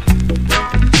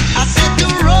 I said to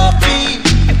roping,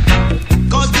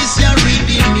 'cause this your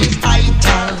rhythm is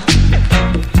vital.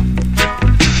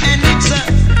 And it's a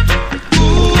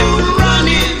cool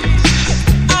running.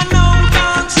 I know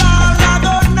dance all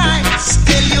other nights.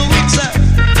 Tell you it's a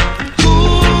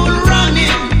cool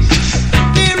running.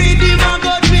 The rhythm I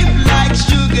got drip like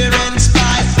sugar and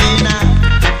spice in a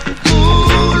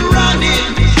cool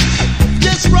running.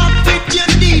 Just rock with your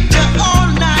DJ all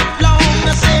night long.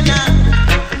 I say now,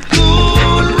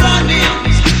 cool running.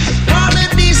 All of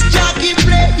this jockey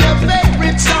play your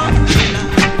favorite song.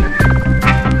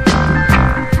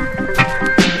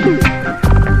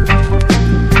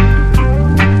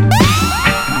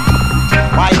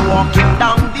 While walking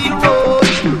down the road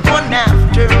one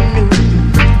afternoon,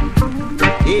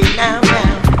 hey now,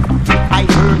 I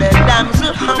heard a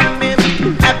damsel humming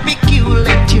a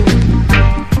peculiar tune.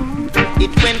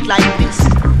 It went like this: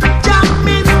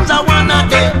 jammins are one of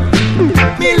them,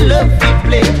 me love to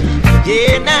play.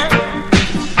 Yeah now,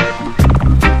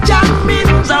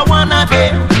 jammins are one of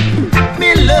them, me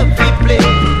love to play.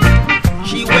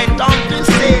 She went on to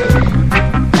say,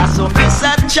 that's so Miss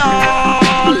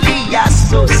Charlie, you're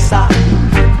so sad.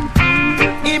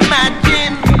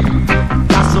 Imagine,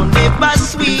 that's so never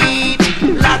sweet,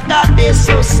 like that day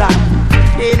so sad.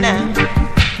 Hey now,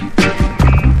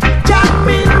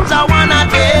 jammins are one of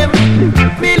them,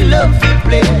 me love to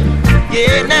play.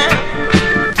 Yeah now,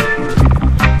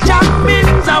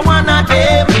 jammins are one of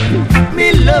them, me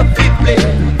love to play.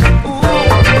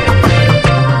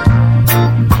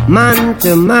 Man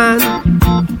to man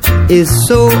is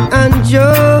so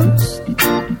unjust.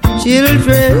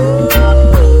 Children,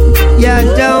 you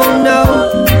don't know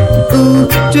who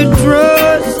to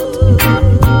trust.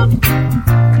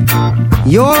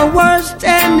 Your worst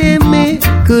enemy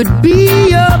could be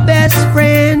your best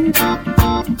friend,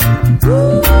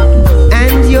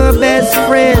 and your best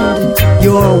friend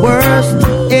your worst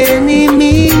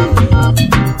enemy.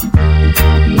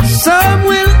 Some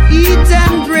will eat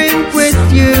and drink with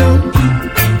you.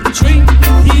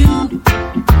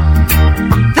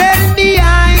 Then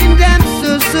behind them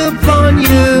sus upon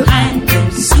you.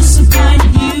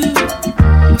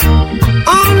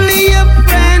 Only your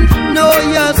friends know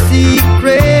your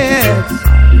secrets.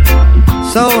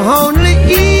 So only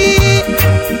he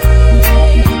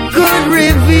could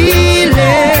reveal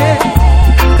it.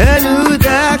 And who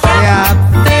the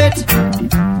captive,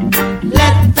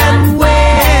 let them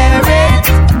wear it.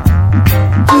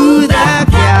 Who the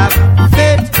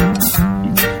captive,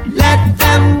 let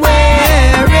them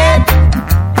wear it.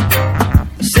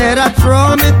 Said I throw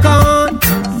me con,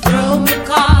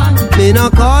 me no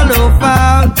call no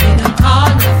foul.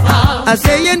 I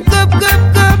say in cup, cup,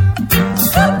 cup,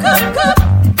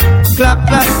 clap,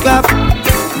 clap, clap.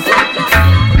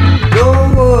 Don't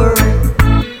worry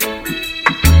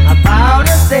about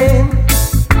a thing,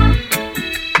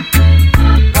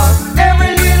 'cause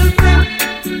every little thing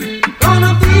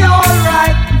gonna be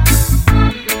alright.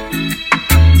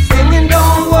 Singing,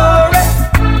 don't worry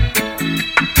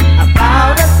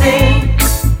about a thing,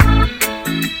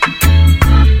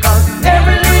 'cause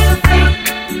every little thing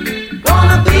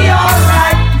gonna be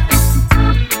alright.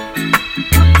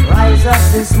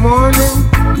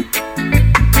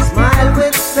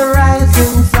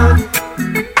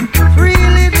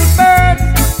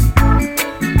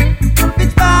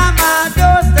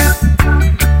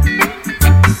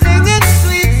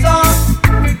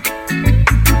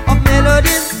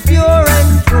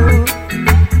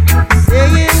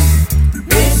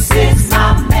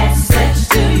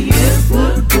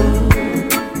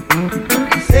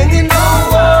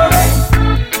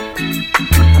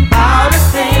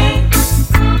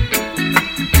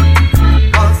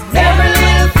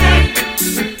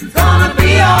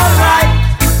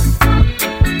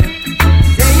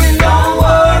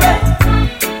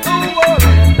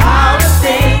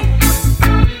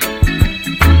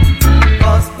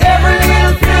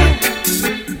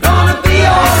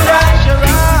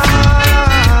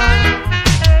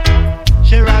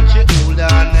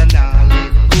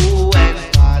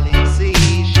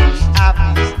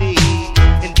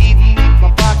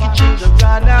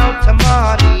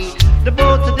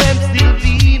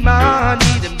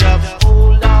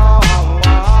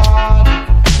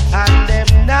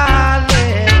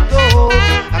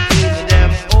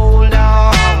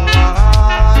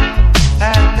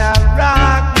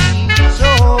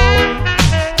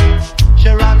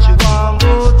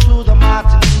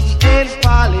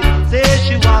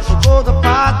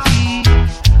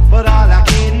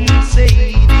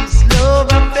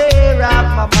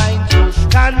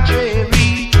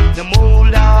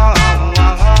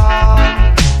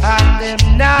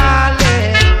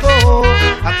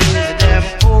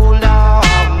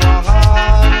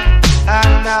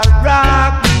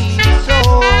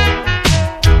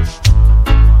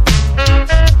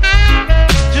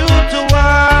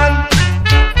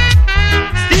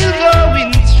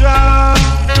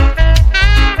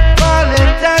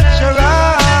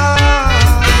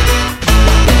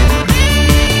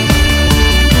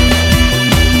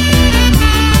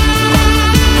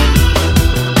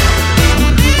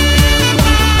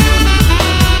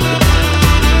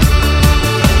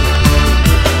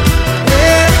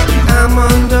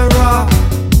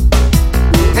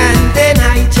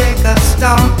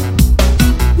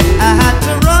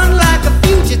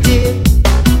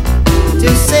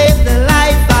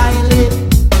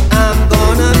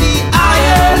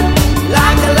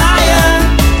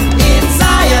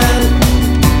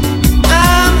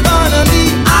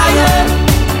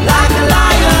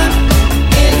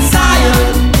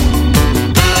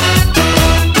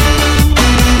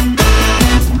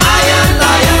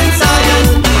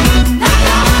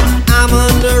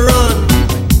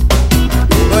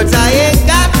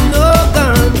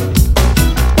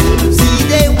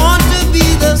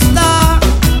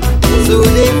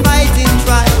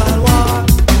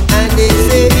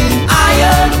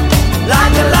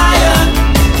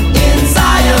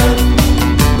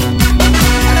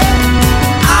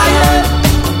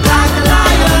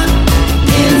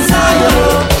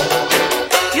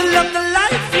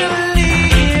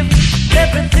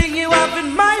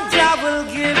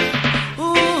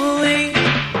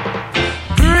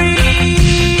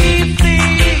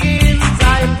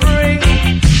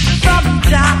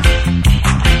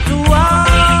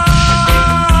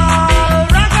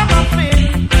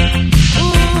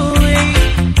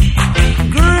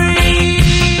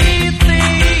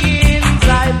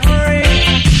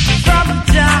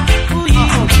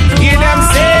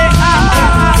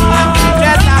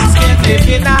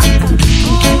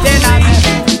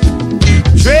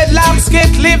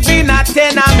 a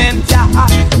tenement, yeah.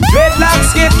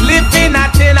 Dreadlocks get live in a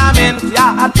tenement,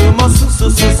 yeah. Too much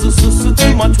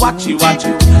too much watchy.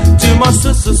 Too much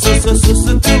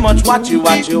too much watchy.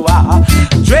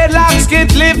 Dreadlocks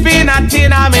get live in a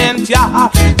tenement, yeah.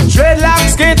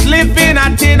 Dreadlocks get live in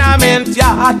a tenement,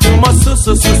 yeah. Too much too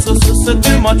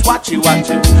much watchy.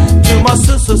 Too much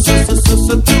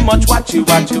too much watchy.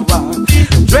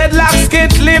 Dreadlocks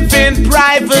can't live in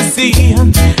privacy.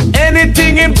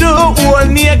 Anything him do, all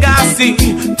nigga see.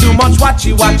 Too much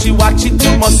watchy. Too much too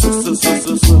much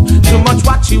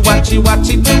watchy.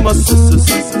 Too much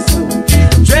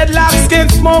Dreadlocks can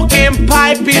smoke and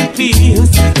pipe in peace.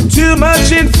 Too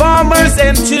much informers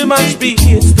and too much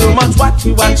beats. Too much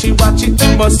watchy. Too much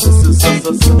too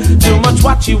much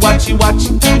watchy.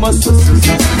 Too much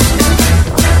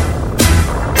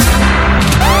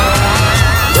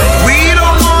We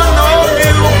don't want no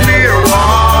nuclear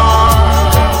war.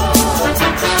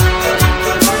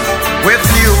 With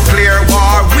nuclear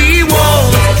war, we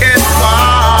won't get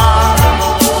far.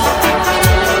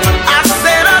 I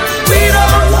said that we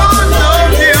don't want no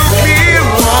nuclear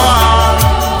war.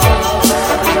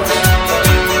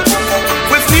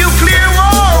 With nuclear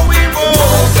war, we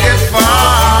won't get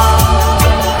far.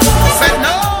 I said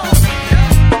no.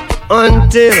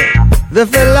 Until the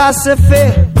philosophy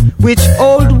which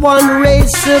old one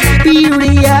race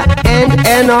superior and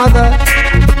another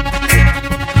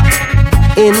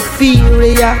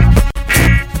inferior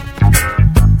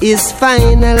is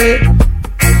finally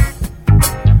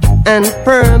and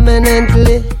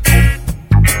permanently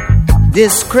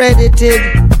discredited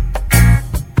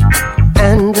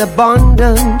and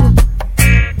abandoned.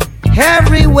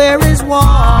 Everywhere is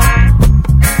war.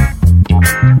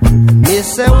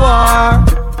 It's a war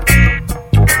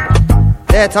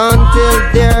that until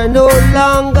they're no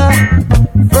longer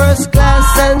first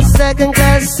class and second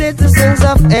class citizens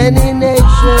of any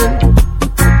nation,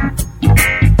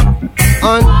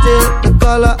 until the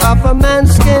color of a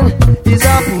man's skin is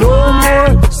of no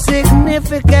more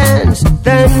significance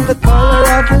than the color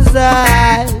of his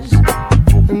eyes.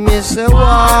 Miss a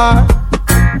war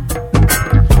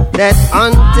that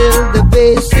until the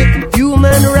basic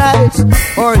human rights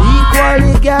are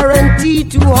equally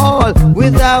guaranteed to all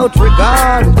without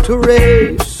regard to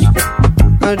race.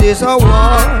 It is a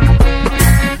war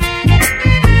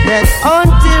that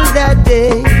until that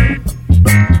day,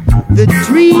 the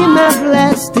dream of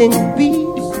lasting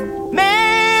peace,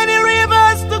 many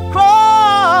rivers to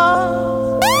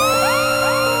cross,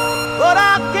 but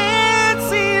I can't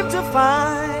seem to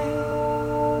find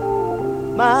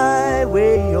my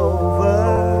way over.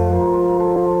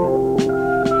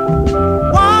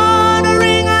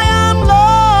 Wandering I am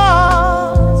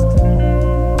lost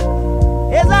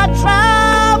as I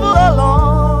travel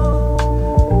along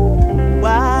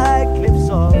wide cliffs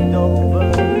of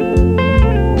Dover.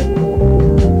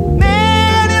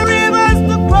 Many rivers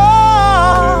to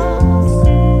cross,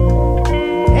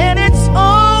 and it's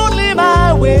only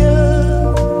my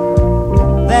will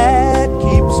that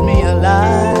keeps me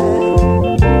alive.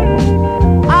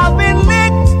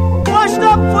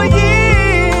 For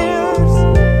years,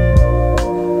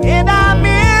 and I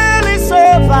merely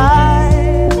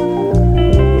survive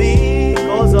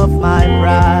because of my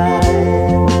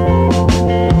pride.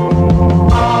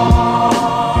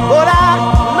 But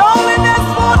loneliness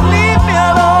won't leave me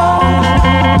alone.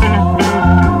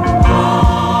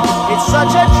 It's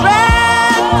such a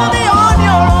drag to be on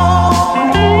your own.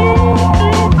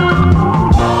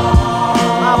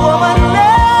 My woman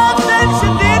left and she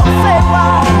didn't say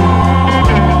why.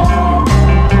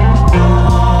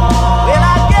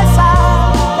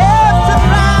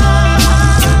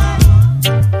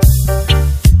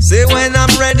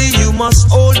 Must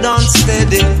hold on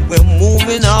steady, we're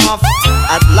moving off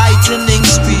at lightning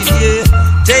speed, yeah.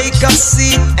 Take a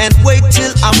seat and wait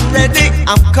till I'm ready.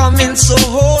 I'm coming, so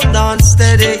hold on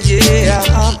steady,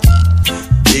 yeah.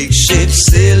 Big ship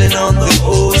sailing on the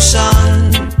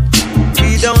ocean,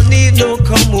 we don't need no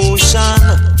commotion.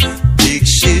 Big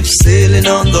ship sailing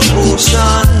on the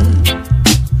ocean,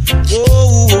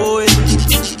 whoa,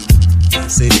 yeah.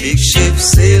 Say big ship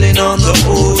sailing on the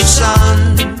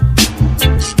ocean.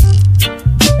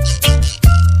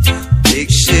 Big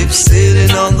ship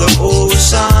sailing on the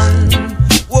ocean.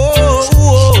 Whoa,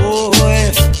 whoa,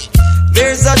 whoa.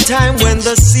 There's a time when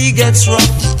the sea gets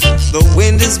rough, the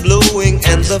wind is blowing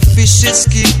and the fishes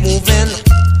keep moving.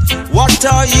 What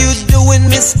are you doing,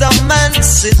 Mr. Man?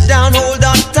 Sit down, hold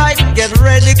on tight, get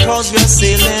ready, cause we're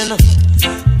sailing.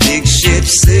 Big ship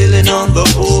sailing on the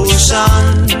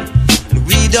ocean,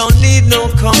 we don't need no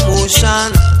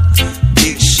commotion.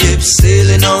 Big ship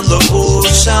sailing on the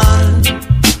ocean.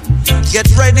 Get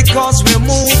ready cause we're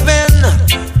moving.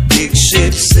 Big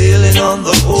ship sailing on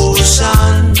the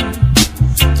ocean.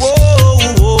 Whoa,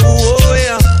 whoa, whoa,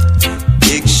 yeah.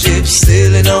 Big ship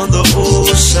sailing on the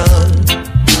ocean.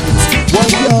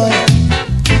 Boy,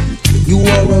 you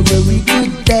are a very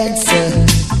good dancer.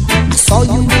 I saw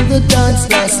you in the dance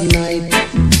last night.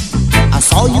 I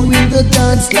saw you in the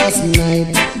dance last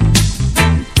night.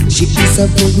 She is a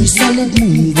very solid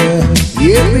mover.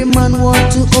 Every man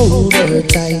want to hold her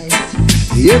tight.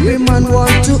 Every man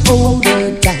want to hold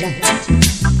her tight.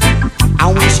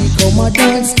 And when she come a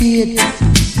dance gate,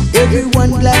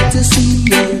 everyone glad to see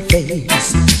your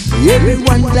face.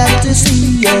 Everyone glad to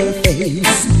see your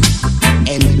face.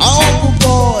 And all the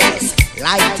boys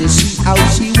like to see how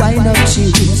she wind up, she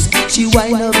is. She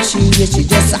wind up, she is. She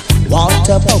just a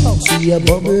water pump, she a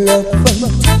bubble up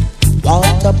front.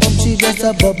 Water pump, she just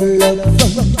a bubble up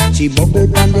front. She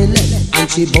bubble on the left and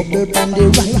she bubble on the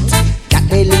right.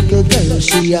 That a little girl,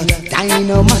 she a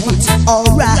dynamite.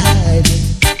 Alright,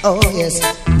 oh yes,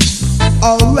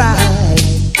 alright.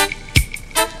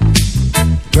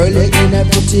 Girl, you're in a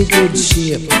pretty good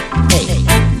shape. Hey,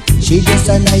 she just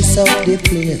a nice up the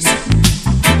place.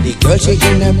 The girl, she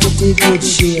in a pretty good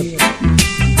shape.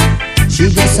 She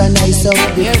just a nice up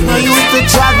the place. No use to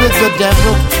chat with the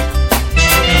devil.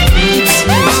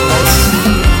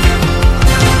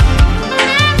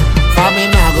 For me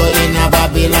now go in a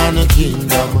Babylon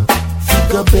kingdom.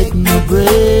 Go beg no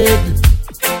bread.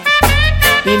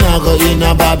 Me now go in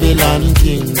a Babylon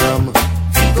kingdom.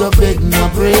 Go beg no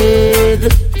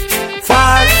bread.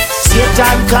 For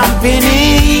Satan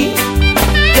company,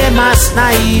 them are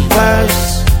snipers.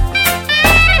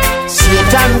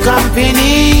 Satan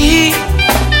company,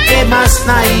 them are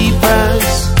snipers.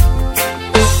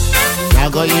 I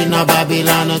go in a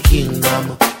Babylon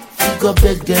kingdom. Go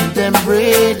beg them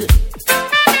bread.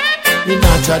 Me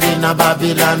not tried in a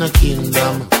Babylon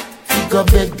kingdom. Go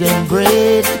beg them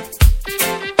bread.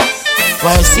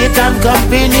 For Satan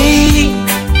company,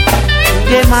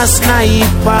 them a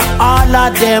sniper, all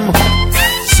of them.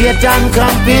 Satan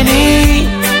company,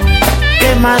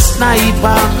 them a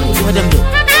sniper. What them do?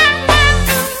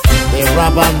 They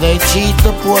rob and they cheat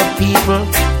the poor people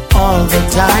all the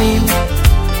time.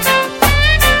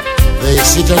 They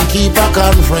sit and keep a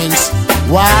conference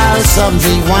while some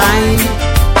drink wine.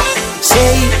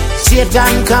 Say,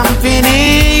 Satan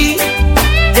company,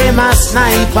 them a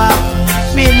sniper,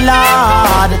 me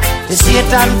lord. The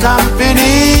Satan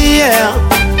company, yeah,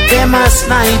 them a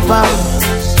sniper.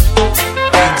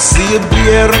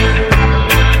 Xavier,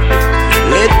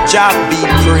 let Jah be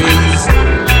praised.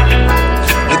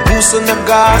 The goose and the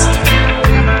ghost,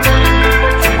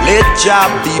 let Jah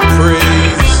be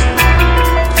praised.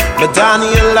 The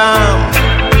Daniel Lamb,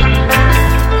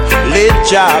 let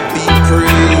Jah be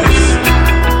praised.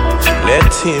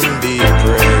 Let him be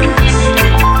praised.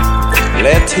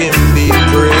 Let him be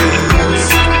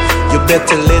praised. You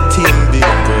better let him be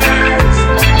praised.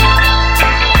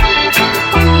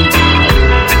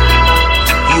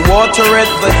 He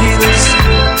watereth the hills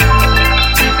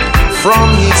from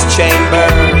his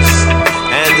chambers,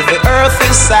 and the earth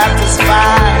is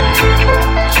satisfied,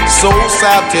 so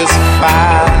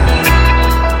satisfied.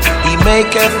 He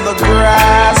maketh the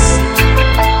grass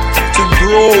to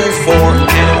grow for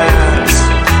ants.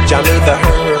 Jah made the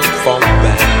herb for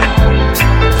man.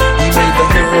 He made the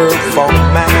herb for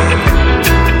man.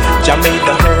 Jah made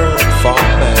the herb for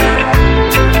man.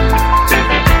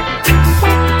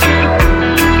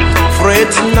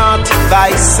 Fret not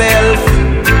thyself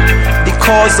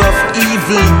because of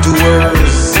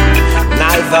evildoers,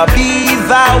 neither be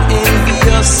thou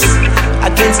envious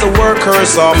against the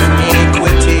workers of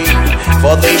iniquity,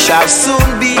 for they shall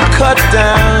soon be cut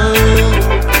down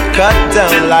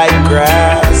like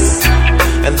grass,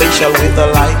 and they shall wither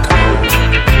like grass.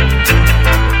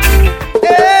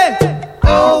 Hey!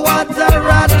 Oh, what a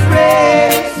rat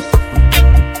race!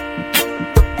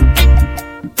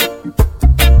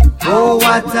 Oh,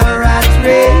 what a rat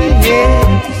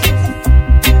race!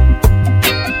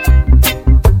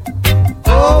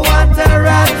 Oh, what a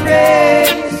rat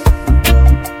race!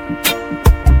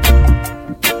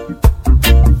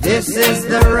 This is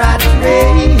the rat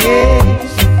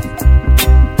race.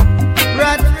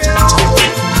 Rat race.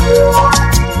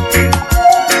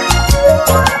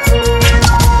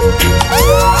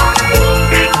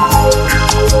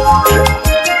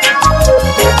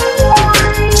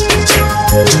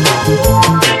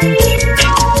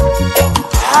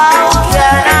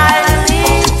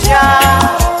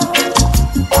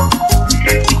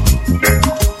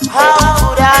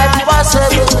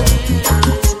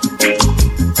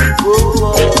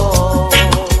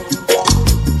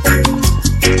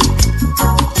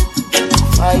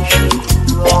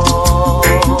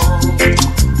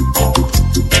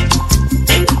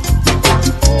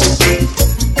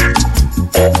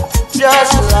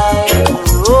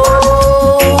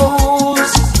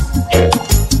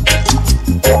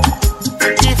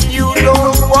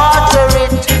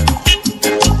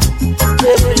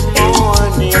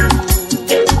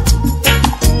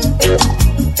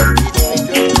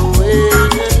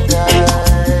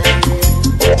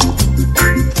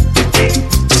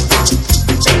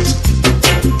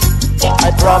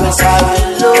 promise I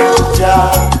will love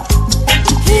Jah,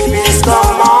 keep His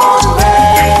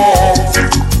commandments,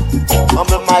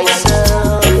 humble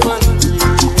myself and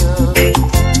live.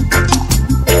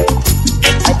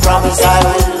 I promise I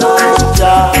will love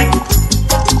Jah,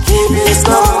 keep His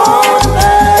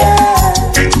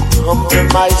commandments, humble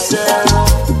myself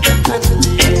and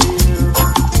live.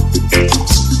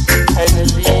 And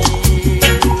live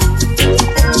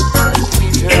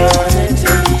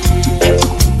eternity.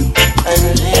 And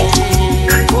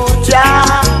live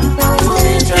Jah to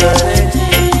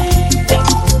eternity.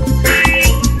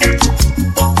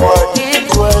 For it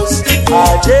was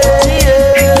our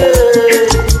day.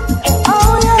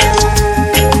 Oh yeah.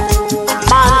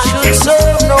 Man should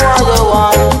serve no other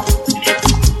one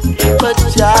but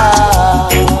Jah.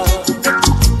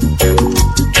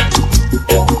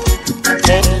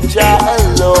 And Jah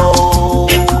alone.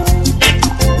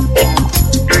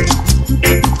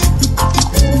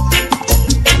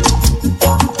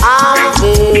 I'm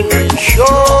very sure,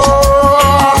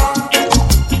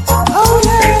 oh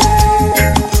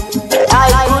yeah, I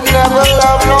could never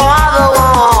love no other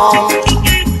one.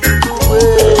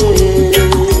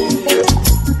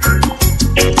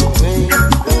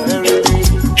 Verily,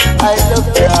 I love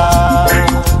Jah.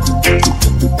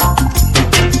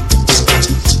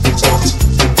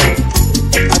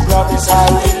 I promise I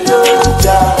will love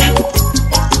Jah,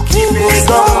 keep His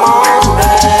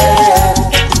commandments,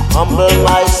 humble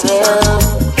myself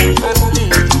and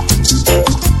live.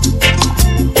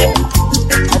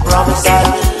 I promise I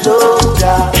will love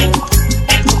Jah,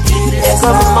 keep His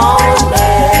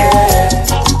commandments,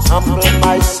 humble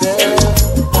myself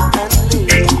and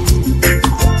live.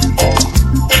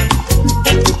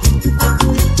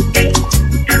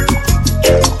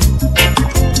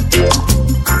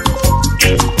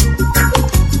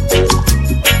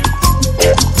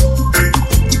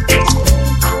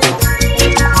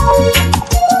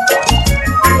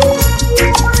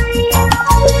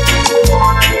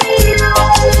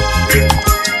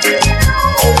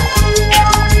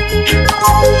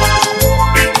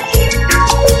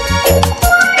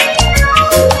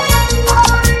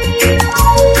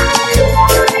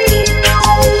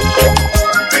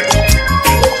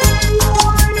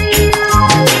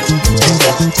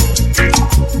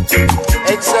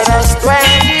 Exodus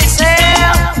 27.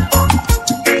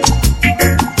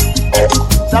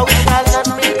 Thou shalt not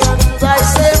make unto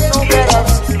thyself no bed of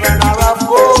silver nor of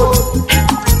gold,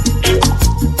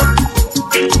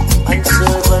 and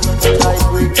serve unto thy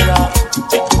great God.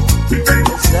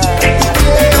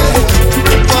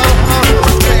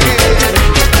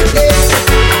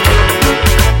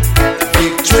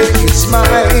 Victory is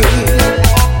mine,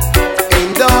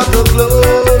 and all the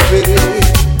glory.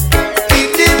 It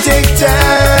did take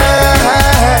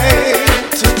time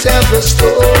to tell the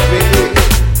story.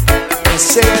 I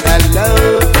said I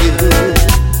love you,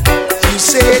 you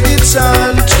said it's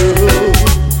untrue.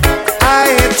 I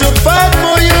had to fight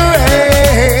for your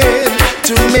hand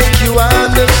to make you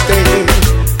understand.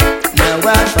 Now I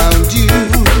found you,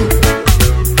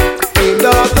 and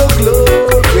all the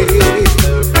glory.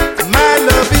 My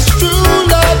love is true,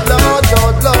 Lord, Lord,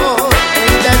 Lord, Lord,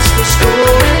 and that's the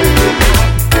story.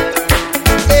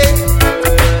 Hey.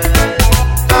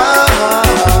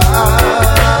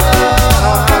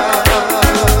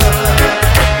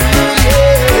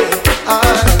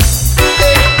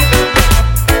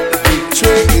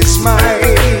 Victory is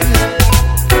mine,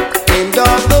 and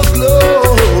all the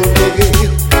glory.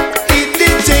 It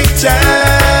did take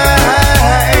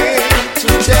time to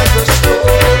tell the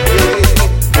story.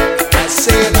 I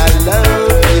said I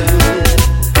love you,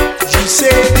 you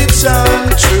said it's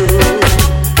untrue.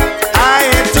 I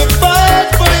had to fight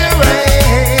for your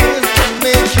hand to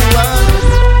make you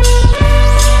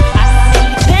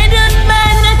Independent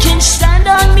man that can stand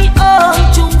on me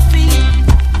own 2 feet.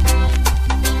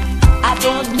 I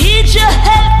don't need your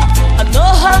help. I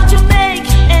know how to make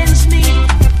ends meet.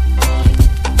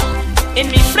 In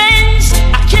me friends,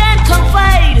 I can't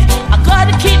confide. I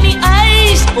gotta keep me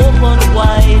eyes open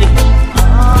wide.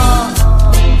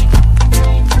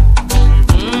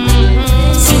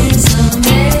 It's a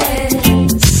mess.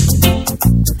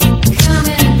 Come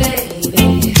in, baby.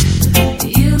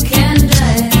 You can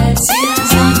dry the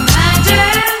tears on my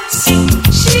dress.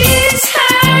 She's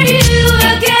hurt you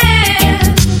again.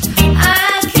 I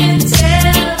can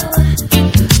tell.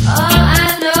 Oh, I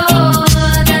know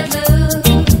that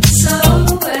looks so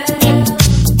well.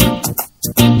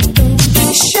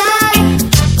 Shy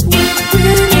with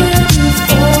pretty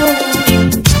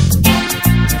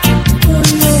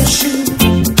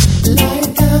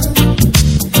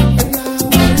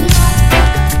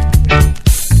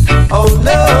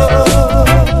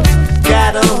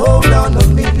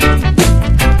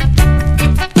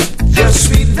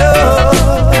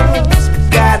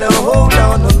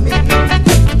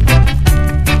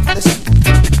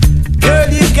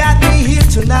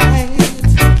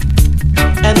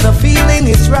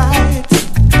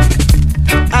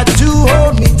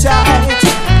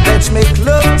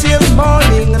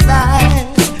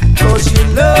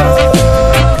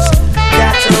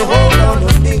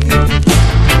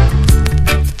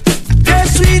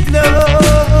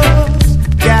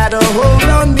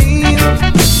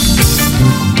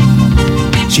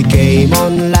came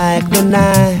on like the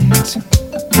night,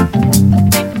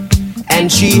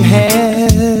 and she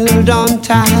held on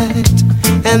tight,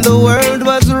 and the world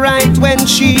was right when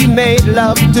she made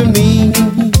love to me.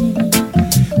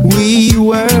 We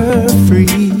were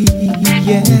free,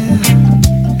 yeah.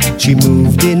 She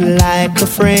moved in like a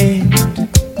friend,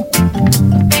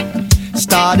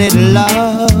 started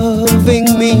loving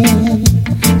me,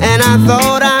 and I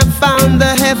thought I found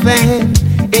the heaven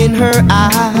in her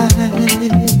eyes.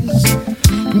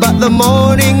 But the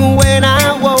morning when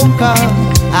I woke up,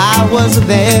 I was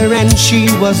there and she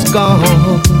was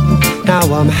gone. Now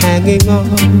I'm hanging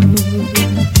on.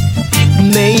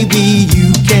 Maybe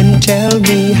you can tell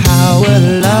me how a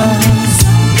love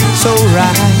so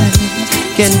right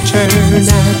can turn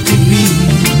out to be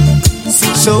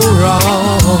so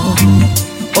wrong.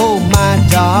 Oh my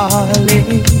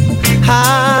darling,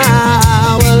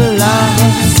 how a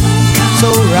love so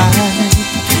right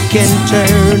can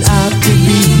turn out to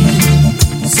be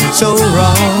so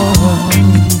wrong.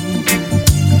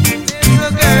 There's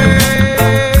a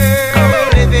girl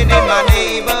living in my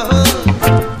neighborhood.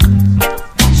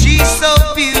 She's so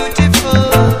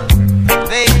beautiful,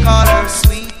 they call her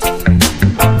Sweetie.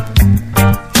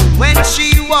 When she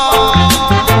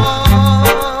walks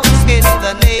in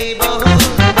the neighborhood,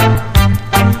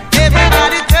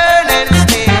 everybody turn and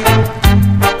stare,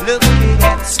 looking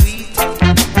at Sweetie.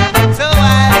 So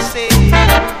I say,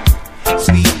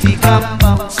 Sweetie, come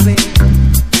bounce me.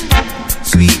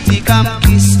 Sweetie, come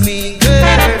kiss me,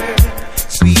 girl.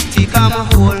 Sweetie, come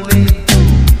hold me.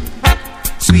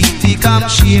 Sweetie, come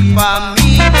shake for me,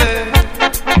 girl.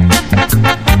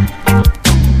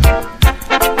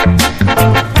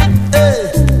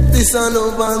 This a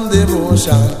love and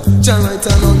devotion. Shine right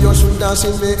along your shoulder,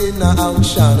 she me in a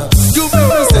action. You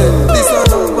represent this a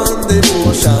love and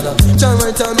devotion. Shine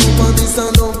right along this a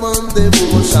love and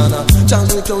devotion. Shine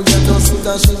with your yellow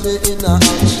shoulder, she me in a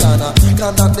action.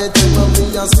 Can't that they tell me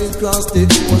as we cross the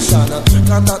ocean?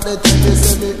 Can't that they tell me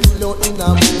say me low in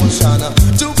a motion?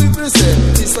 To represent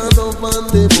this a love and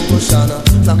devotion.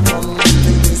 Long from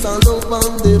this a love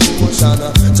and devotion.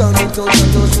 Shine with your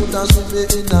yellow shoulder, she me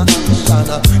in a action.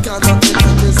 Can't have the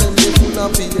time they send me full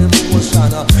of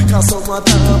emotion. Cause some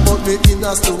matter about me in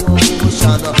a slow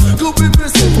motion. Could be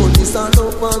pressing for this and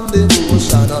love and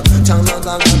devotion.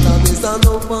 Chanada gata this and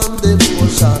love and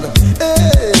devotion.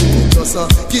 Hey, just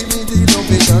give me the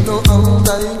loving and no how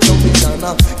I loving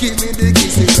and give me the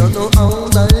kissing and no how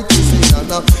I kissing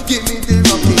and give me the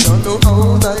rocking and no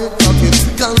how I rocking.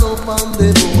 Can love and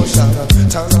devotion.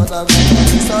 Chanada gata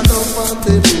this and love and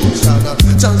devotion.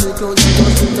 Chanada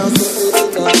gata this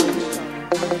and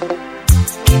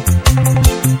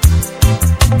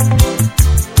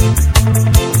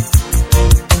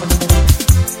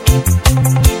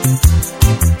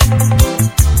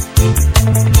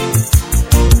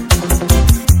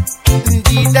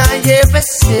Did I ever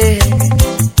say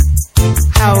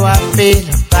how I feel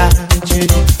about you?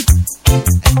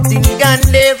 I think I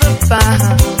never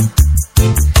found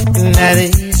that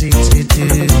easy to do.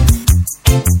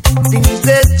 Things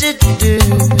that you do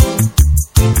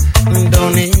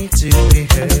don't need to be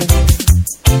heard.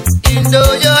 You know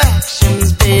your actions,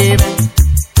 baby,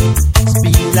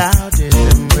 speak louder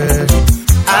than words.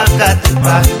 I've got the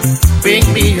bottle, bring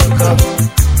me your cup.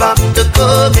 Pop the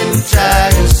cup and try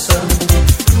your son.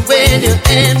 When you're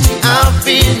empty, I'll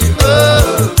fill you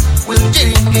up. We'll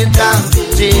drink it down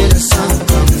till the sun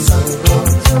comes up.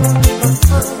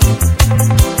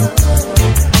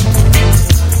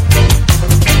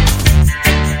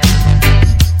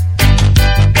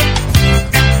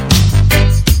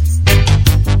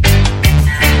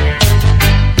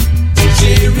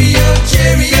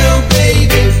 Cheerio,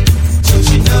 baby. Don't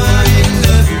you know I'm in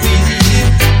love with you?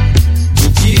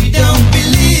 But you don't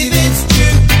believe it's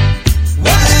true.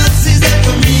 What else is there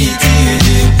for me to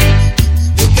do?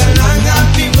 Look how long I've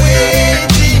been waiting.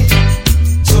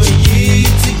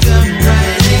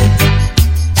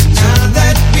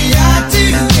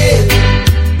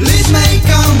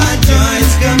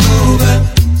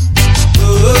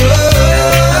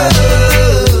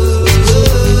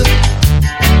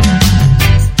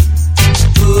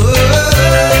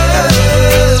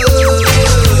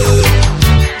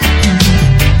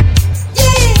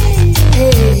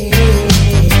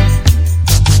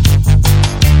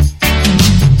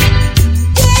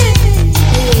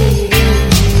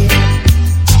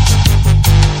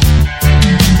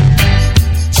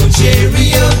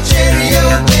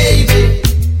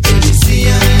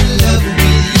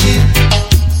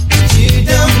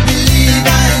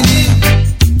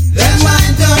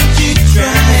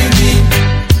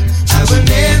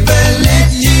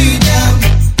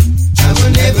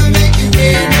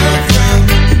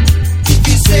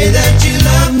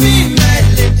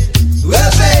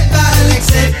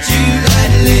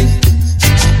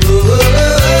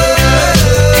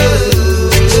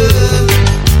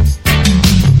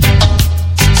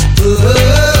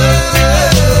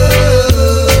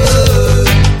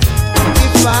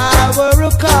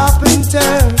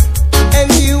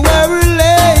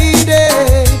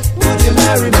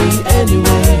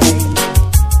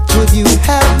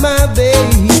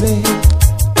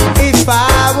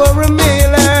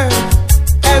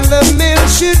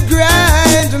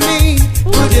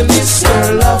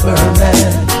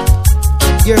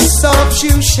 your soft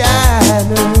shoe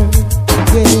shiner.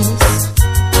 Yes.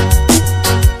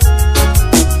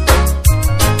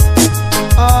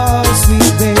 Oh,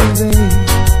 sweet baby.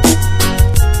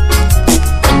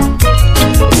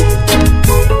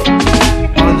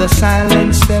 On the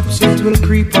silent steps it will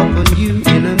creep up on you.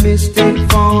 In a mistake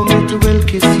form it will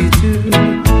kiss you too.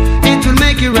 It will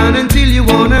make you run until you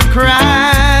wanna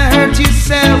cry. Hurt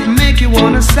yourself, make you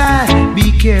wanna sigh.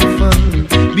 Be careful,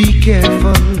 be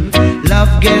careful.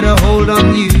 Love get a hold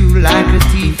on you like a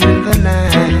thief in the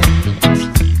night.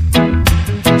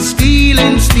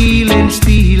 Stealing, stealing,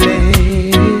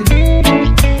 stealing.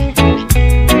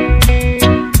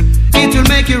 It will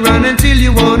make you run until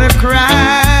you wanna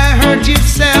cry. Hurt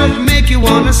yourself, make you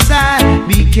wanna sigh.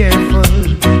 Be careful,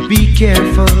 be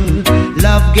careful.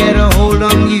 Love get a hold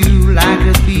on you like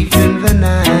a thief in the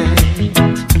night.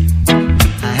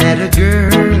 I had a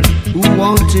girl who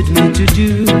wanted me to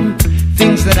do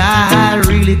things that I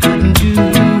really couldn't do.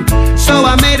 So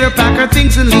I made her pack her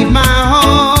things and leave my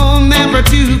home, never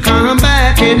to come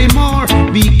back anymore.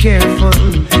 Be careful,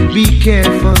 be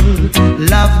careful.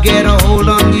 Love get a hold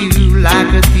on you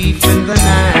like a thief in the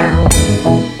night.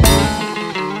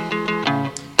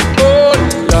 Oh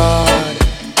Lord,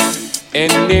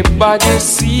 anybody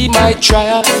see my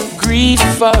trial? Grief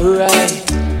for right.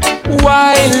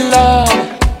 Why Lord?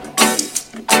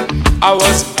 I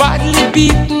was badly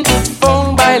beaten,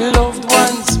 found by loved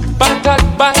ones, battered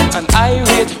by an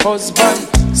irate husband,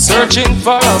 searching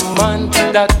for a man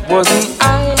that wasn't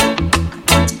I.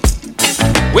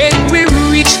 When we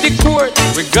reach the court,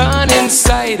 we're gone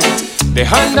inside. The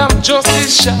hand of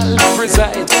justice shall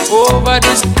preside. Over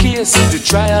this case, the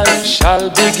trial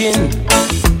shall begin.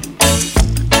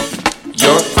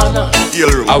 Your Honor,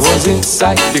 I was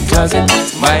inside the closet,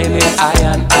 minding I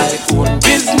and I own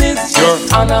business. Your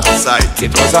Honor,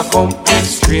 it was a complete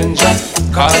stranger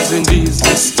causing these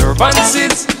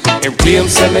disturbances. Him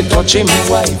claims that me touching my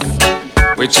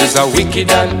wife, which is a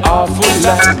wicked and awful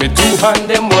lie. Me two hand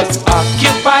them was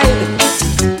occupied.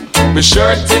 My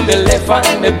shirt in the left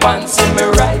and my pants in my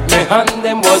right. My hand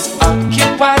them was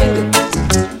occupied.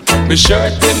 My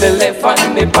shirt in the left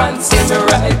and my pants in my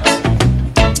right.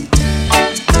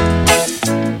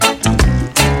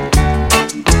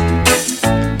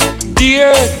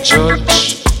 Dear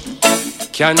Judge,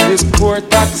 can this court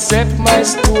accept my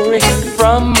story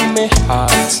from my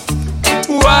heart?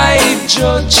 Why,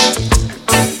 Judge?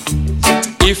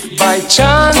 If by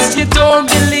chance you don't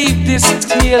believe this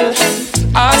tale,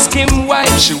 ask him why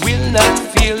she will not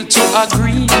fail to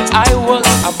agree. I was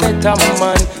a better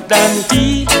man than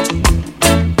he.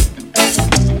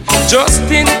 Just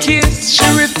in case she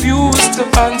refused to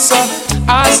answer,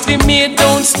 ask the maid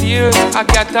downstairs,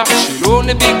 Agatha, she'll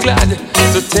only be glad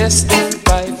to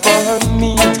testify for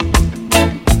me.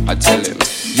 I tell him,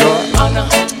 Your Honor,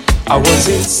 I was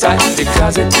inside the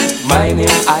closet, minding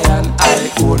I and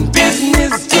I own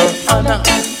business. Your Honor,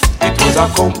 it was a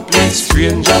complete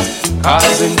stranger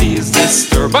causing these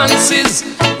disturbances.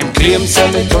 Him claims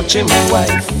that me touching my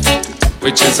wife,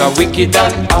 which is a wicked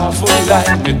and awful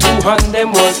lie. Me two hand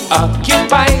them was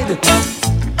occupied.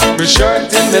 My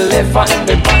shirt in the left and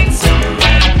my pants in the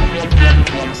right.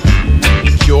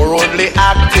 You're only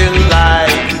acting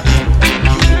like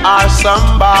you are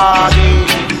somebody,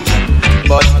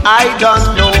 but I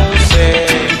don't know, say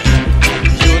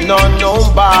you know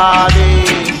nobody.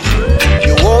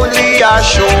 You only a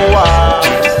show off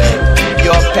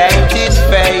your painted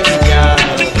face, yeah,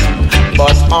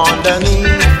 but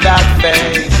underneath that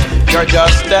face, you're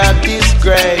just a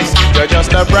disgrace. You're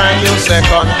just a brand new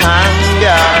second hand,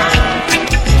 yeah.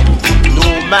 No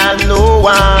man, no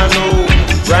one, no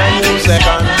brand new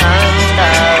second hand,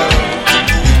 yeah.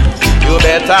 You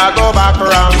better go back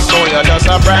around, so you're just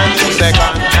a brand new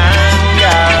second hand,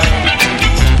 yeah.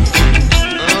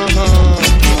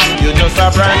 You're just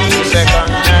a brand new second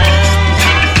hand.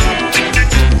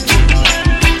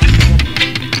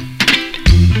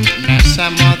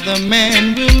 Some other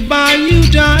man will buy you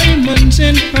diamonds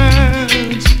and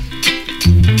pearls,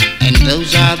 and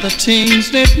those are the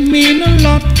things that mean a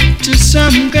lot to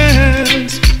some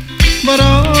girls. But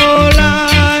all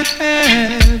I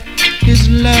have is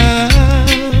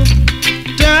love,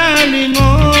 darling,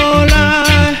 all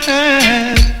I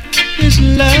have is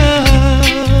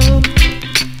love.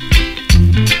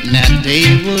 Now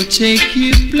they will take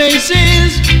you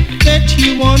places that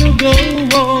you wanna go,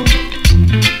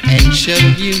 and show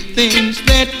you things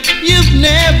that you've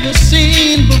never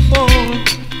seen before.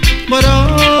 But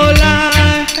all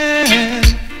I have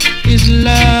is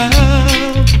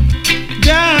love,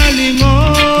 darling,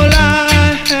 all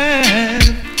I have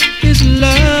is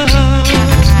love.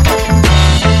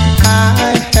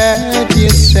 I had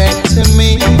this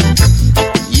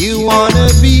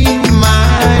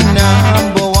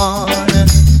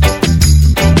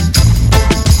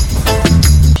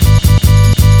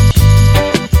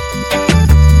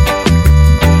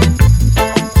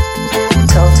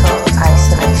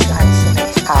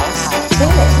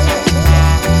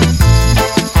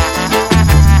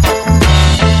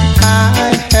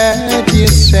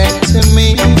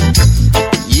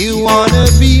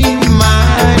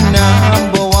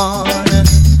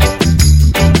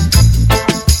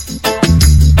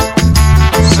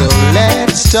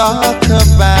talk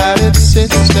about it,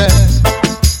 sister.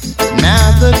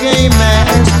 Now the game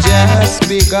has just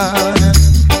begun.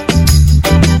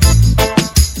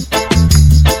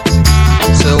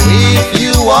 So if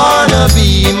you wanna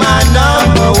be my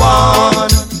number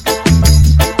one,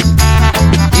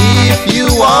 if you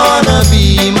wanna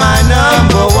be my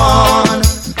number one,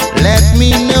 let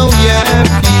me know your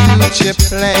future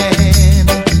plan.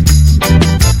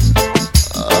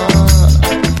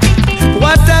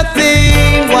 What a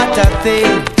thing, what a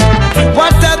thing,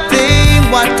 what a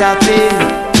thing, what a thing.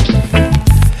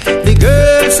 The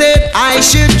girl said I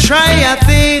should try a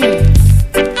thing.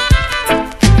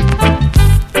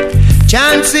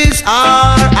 Chances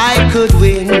are I could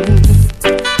win.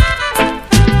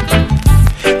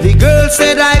 The girl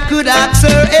said I could ask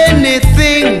her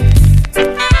anything.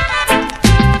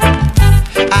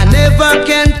 I never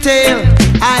can tell,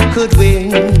 I could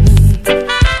win.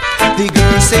 The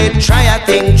girl said try a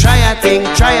thing, try a thing,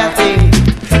 try a thing,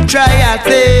 try a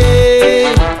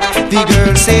thing. The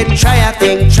girl said try a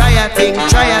thing, try a thing,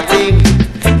 try a thing,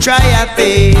 try a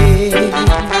thing.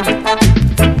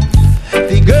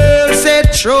 The girl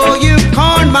said throw you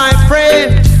corn, my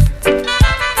friend.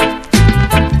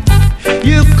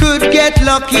 You could get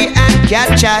lucky and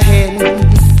catch a hen.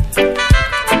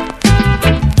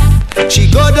 She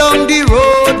go down the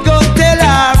road, go tell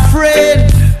her friend.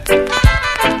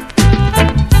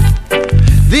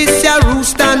 This ya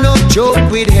rooster no joke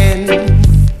with hen.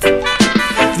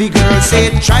 The girl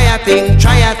said try a thing,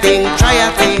 try a thing, try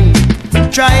a thing,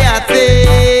 try a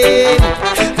thing.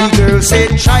 The girl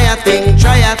said try a thing,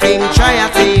 try a thing, try a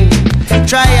thing,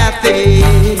 try a thing.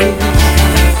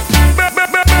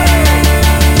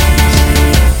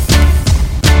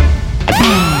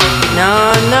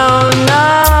 No, no, no.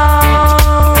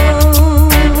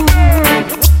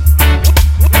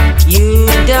 You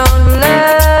don't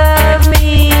love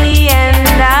me, and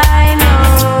I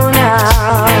know now.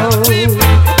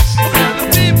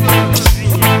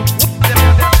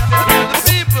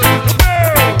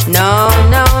 No,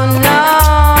 no, no.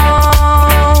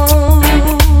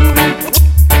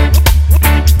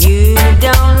 You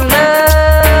don't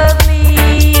love me,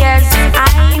 as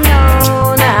I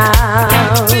know now.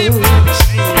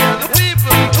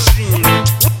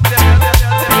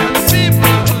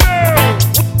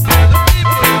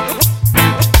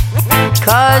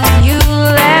 'Cause you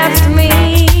left me,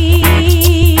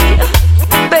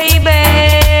 baby,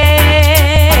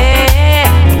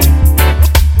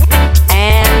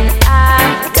 and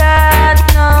I've got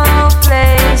no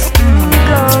place to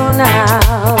go now.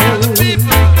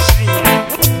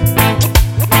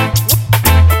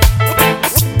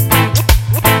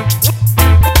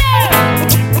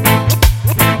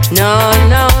 No,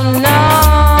 no, no.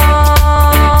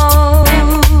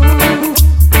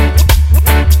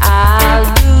 I'll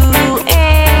do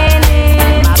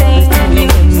anything you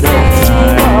say,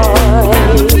 boy.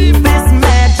 This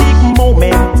magic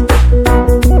moment,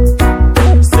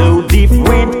 so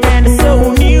different and so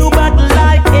new, but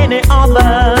like any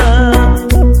other.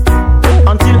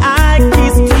 Until I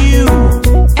kissed you,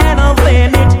 and then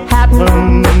it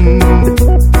happened.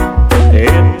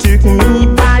 It took me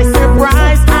by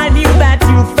surprise. I knew that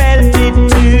you felt it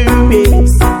too.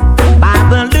 It's by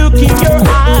the look in your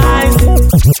eyes.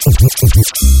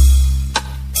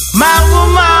 My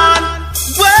woman,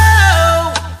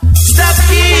 whoa, stop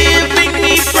giving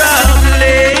me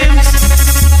problems.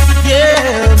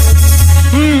 Yeah.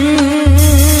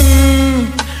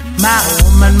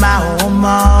 My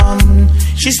woman,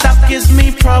 she stopped giving me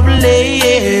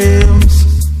problems.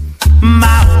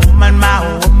 My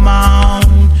woman,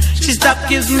 she stopped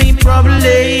giving me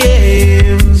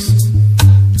problems.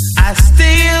 I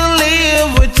still live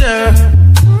with her,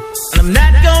 and I'm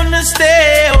not gonna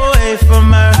stay away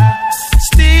from her.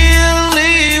 Still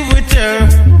live with her,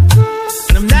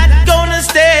 and I'm not gonna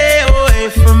stay away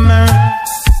from her.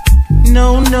 No,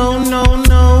 no, no,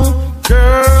 no,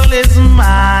 girl is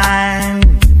mine.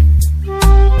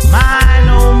 Mine,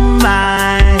 oh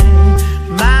mine,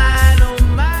 mine, oh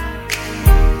mine.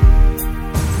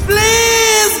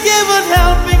 Please give a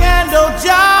helping hand, oh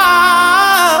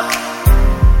job,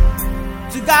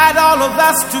 to guide all of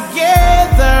us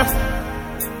together.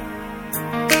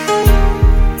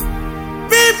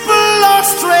 People are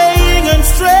straying and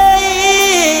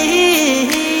straying,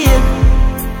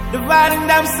 dividing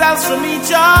themselves from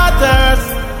each other.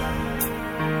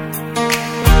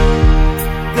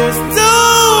 There's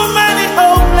too many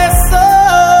homeless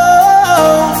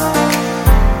souls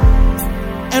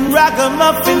and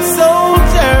ragamuffin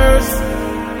soldiers.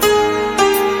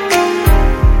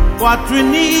 What we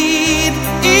need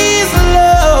is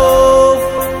love.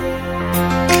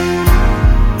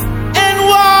 And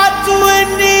what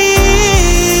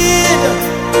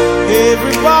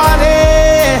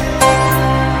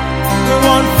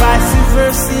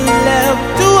mercy love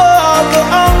to all the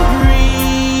hungry.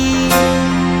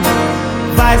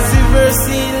 Vice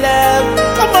versa love,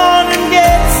 come on and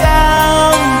get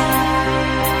some.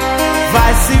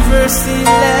 Vice versa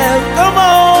love, come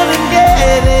on and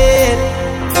get it.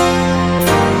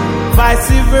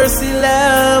 Vice versa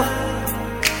love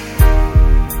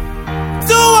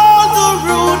to all the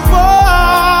rude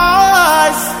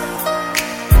boys.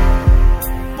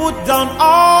 Put down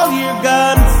all your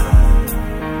guns.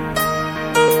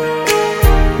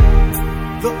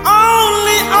 The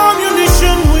only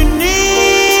ammunition we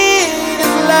need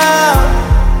is love.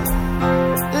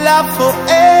 Love for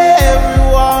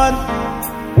everyone.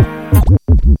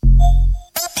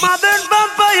 Modern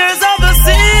vampires of the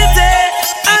city,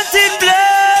 hunting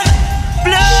blood,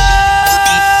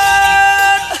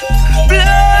 blood,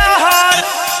 blood.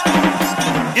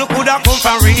 You coulda come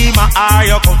from Rima or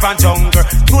you come from jungle.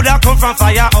 Coulda come from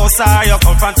firehouse or you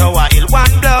come from Tower Hill.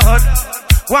 One blood,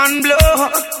 one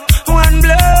blood, one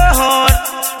blood.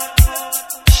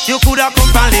 You coulda come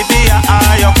from Libya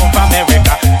or you come from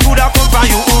America. Coulda come from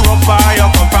Europe or you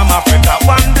come from Africa.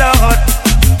 One blood,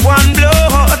 one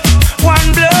blood, one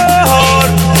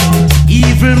blood.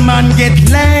 Evil man get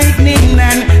lightning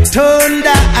and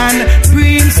thunder and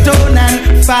brimstone and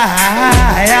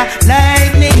fire.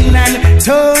 Lightning and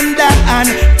thunder and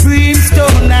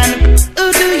brimstone and who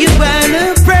do you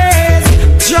wanna praise?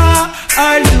 Jah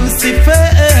or Lucifer?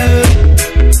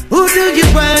 Who do you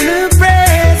wanna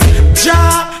praise?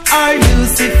 Jah or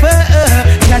Lucifer?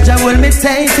 Jah hold me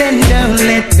tight and don't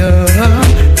let go.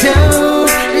 Don't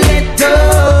let go.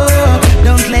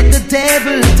 Don't let the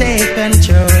devil take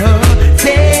control.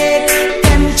 Take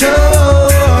control.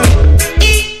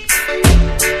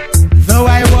 Though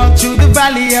I walk through the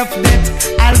valley of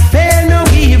death, I'll fear no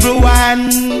evil one.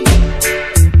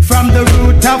 From the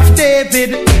root of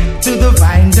David to the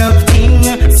vine of King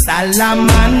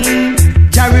Solomon,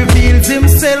 Jah reveals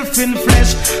himself in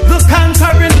flesh, the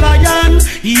conquering lion.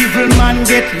 Evil man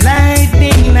get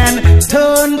lightning and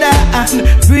thunder and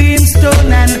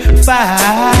brimstone and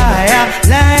fire.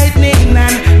 Lightning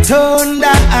and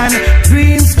thunder and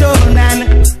brimstone and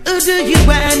who do you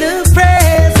wanna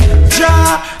praise?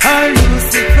 Jah or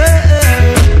Lucifer?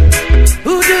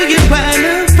 Who do you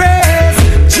wanna praise?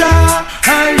 Jah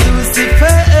or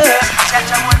Lucifer?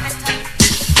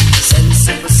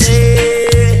 Sensible say,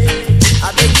 I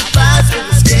beg you pass with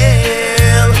the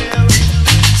scale.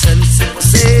 Sensible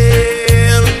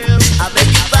say, I beg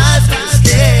you pass with the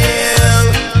scale.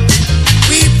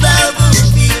 We plow the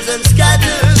fields and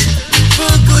scatter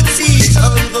for good seeds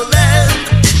on the land,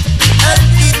 and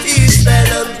it is fed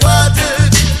and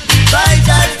watered by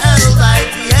God's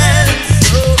almighty hands.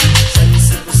 So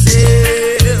sensible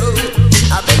say,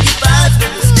 I beg you pass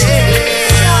with the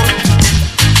scale.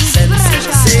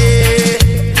 Sensible say,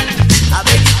 I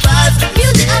beg you pass with the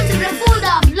Music scale. until they're full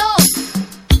of love.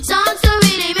 Songs to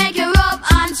really make you rub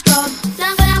and scrub.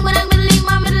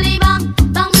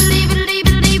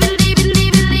 I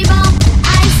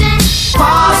said,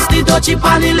 Pass the dutchie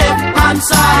on the left hand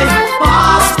side.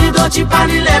 Pass the dutchie on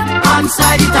the left hand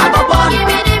side. It a go bun. give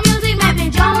me the music, make me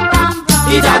jump and from.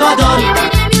 It a go done. Give me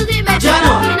the music, make me Jano.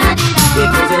 jump in the It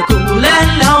was a cool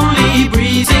and lonely,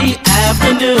 breezy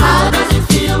afternoon. How does it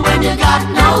feel when you got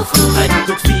no food? I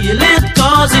could feel it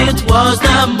cause it was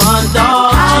the month of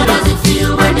How June. does it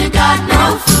feel when you got no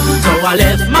food? So I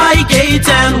left my gate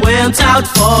and went out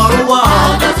for a How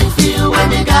walk. does it feel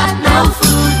when you got no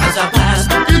food? As I passed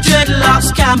the dreadlocks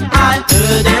camp, I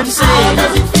heard them How say,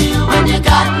 does it feel when you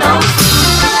got no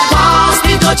food? pass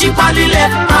the dutchie on the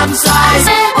left hand side.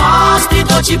 Pass the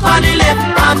dutchie on the left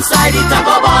hand side. It a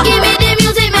go bun. Give me the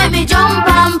music, make me jump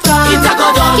and from. It a go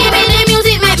done. Give me the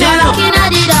music, make me Jano. rock in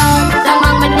the down. Bang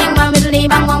bang middling, bang middling,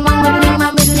 bang bang bang middling,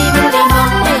 bang middling, middling,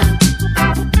 bang.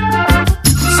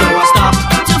 So I stopped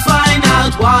to find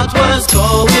out what was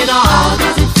going How on.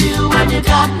 does it feel when you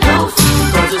got no food?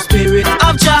 Cause the spirit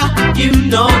of Jah, you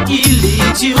know he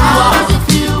leads you How on. does it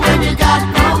feel when you got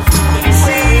no food?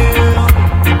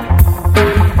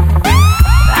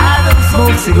 I don't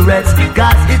smoke cigarettes,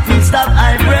 cause it will stop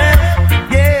my breath.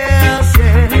 Yes,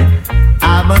 yeah. I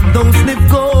don't sniff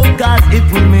coke, cause it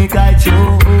will make I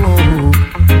choke.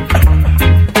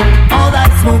 All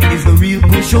that smoke is the real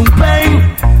cushion pain.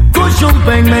 Cushion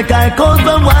pain make I count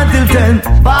from 1 till 10.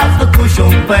 Pass the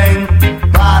cushion pain,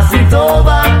 pass it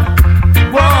over.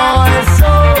 Boy,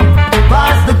 so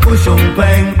pass the cushion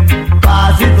pain,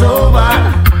 pass it over.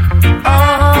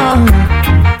 Oh,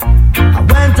 I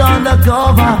went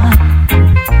undercover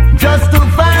just to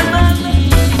find me.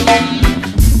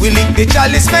 We lick the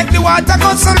chalice, make the water go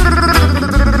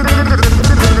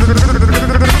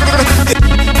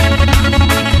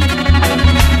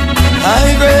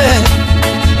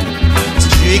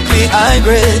high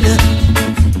grade.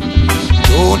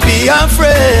 Don't be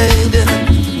afraid.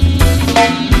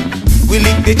 We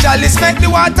lick the chalice, make the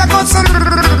water go sun.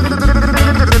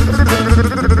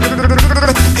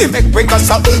 He make we go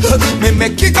sun, me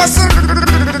make it go sun.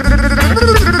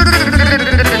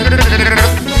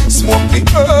 Smoke the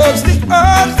herbs, the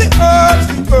herbs, the herbs,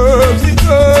 the herbs, the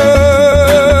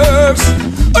herbs.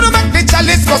 Oh, no, make the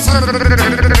chalice go sun.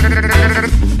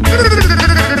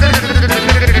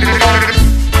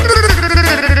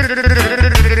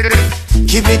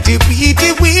 Give me the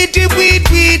weedy, weedy, weed,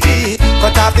 weedy.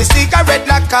 Cut off the cigarette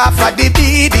like half of the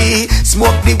beady.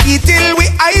 Smoke the weed till we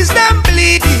eyes them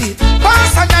bleedy.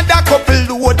 Pass another couple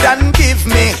load and give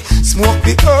me. Smoke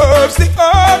the herbs, the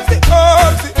herbs, the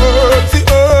herbs, the herbs, the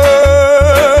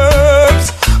herbs.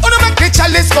 Oh, no, make the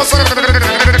chalice go.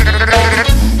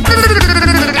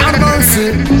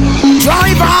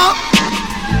 Driver,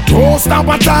 don't stop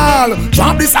at all.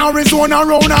 Drop this Arizona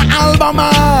round an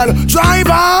Albemarle.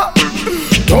 Driver,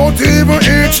 don't even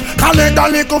itch. Collect a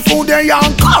little food there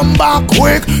and come back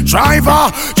quick.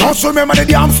 Driver, just remember the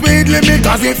damn speed limit.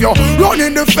 Cause if you're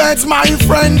running the fence, my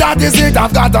friend, that is it.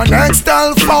 I've got an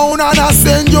Nextel phone and a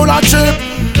singular chip.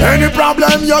 Any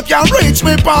problem you can reach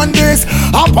me on this.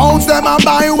 I pounds them and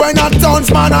buy when a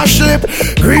tons man a ship.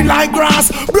 Green like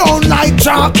grass, brown like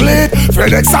chocolate.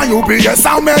 FedEx and UPS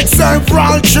I make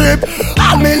several trip.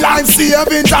 And me life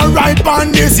savings and right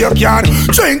on this. You can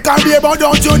drink and beer but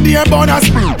don't you dare bonus.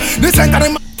 Listen to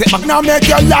them. Take back now make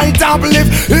your light up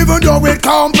lift. Even though it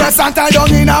compress and tie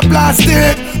down in a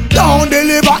plastic. Don't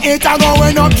deliver it and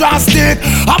going up drastic.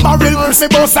 I'm a real mercy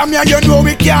boss and me and you know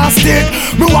we can't stick.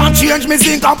 Me want change me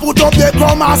zinc and put up the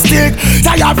chroma stick.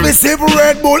 Tired me sip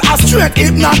Red Bull a straight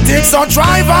hypnotic. So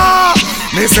driver,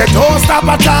 me say don't stop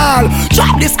at all.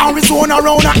 Drop this Arizona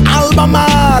round an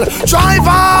Albemarle.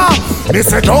 Driver, me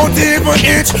say don't even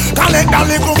itch. Collect that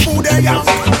little food there.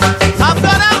 I've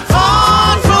got a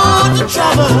hard road to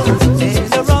travel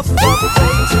and a rough way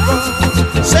to go.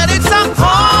 Said it's a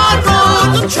hard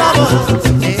road to travel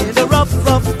and a rough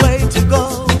way to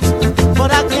go.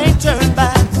 But I can't turn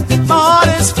back. My heart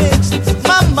is fixed,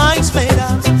 my mind's made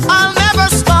up. I'll never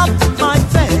stop my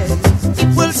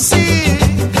faith. We'll see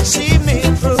me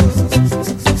through.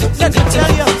 Let me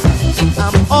tell you,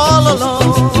 I'm all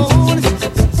alone.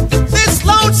 This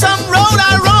lonesome road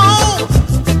I roam,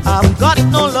 I've got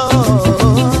no love.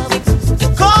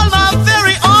 Call my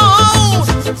very own.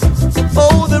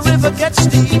 Oh, the river gets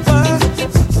deeper,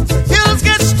 hills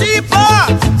get steeper,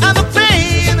 and the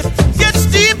pain gets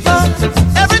deeper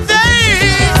every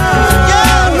day.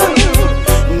 Yeah.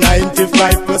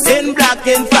 95% black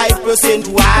and 5%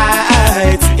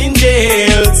 white in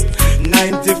jails.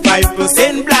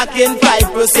 95% black and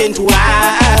 5%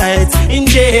 white in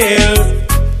jail.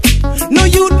 No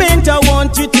youth mentor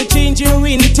want you to change your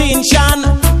intention.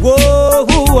 Whoa,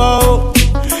 whoa,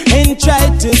 and try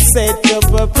to set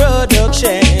up a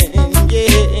production.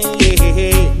 Yeah.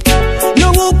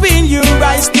 No open your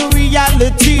eyes to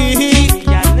reality.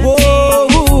 Whoa,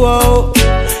 whoa,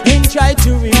 and try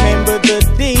to remember the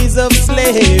days of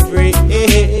slavery.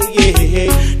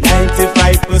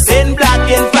 95% black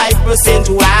and 5%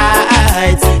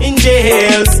 white in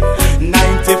jails.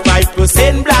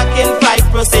 95% black and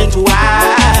 5%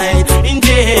 white in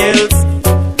jails.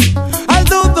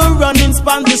 Although the running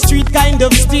span the street kind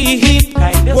of steep.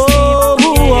 Whoa,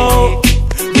 whoa.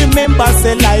 Remember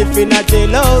say life in a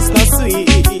jailhouse not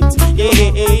sweet.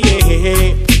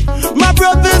 Yeah. My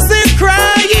brothers are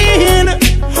crying,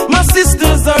 my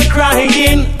sisters are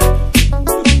crying.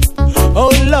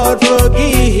 Oh Lord,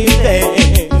 forgive them.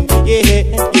 Yeah.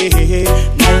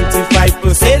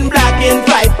 95% black and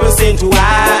 5%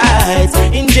 white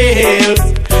in jails.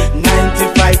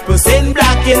 95%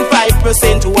 black and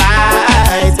 5%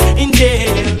 white in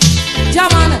jail.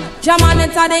 Jaman,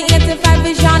 it's a the 85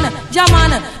 vision.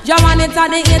 Jaman, it's a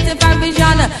the 85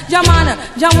 vision. Jaman,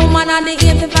 woman on the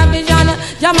 85 vision.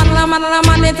 Jaman,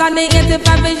 it's a the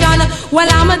 85 vision. Well,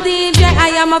 I'm a DJ,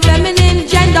 I am a feminine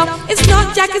gender. It's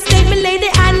not Jackie Statement Lady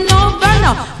and no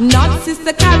burner. Not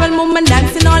Sister Carol, woman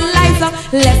dancing on Liza.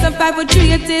 Less than 5 or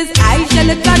 3 it is I shall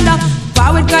thunder.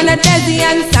 Powered gonna Desi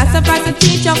and sacrifice a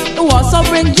teacher. Who also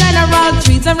bring general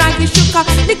trees and Rocky Sugar.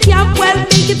 The camp well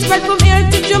make it spread from here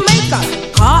to Jamaica.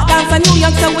 Hot dance in New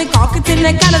York, so we cock it in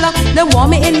Canada. They want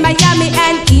me in Miami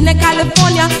and in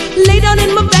California. Lay down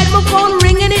in my bed, my phone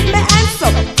ringing, it may answer.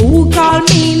 Who call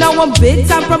me? Now I'm big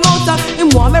time promoter. They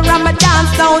want me around my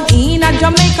dance down in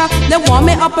Jamaica. They want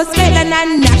me up a scale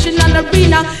and national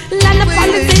arena. Land up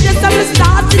on the stage, so we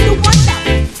start to do wonder.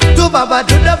 Do baba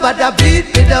do the bada beat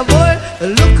with the boy.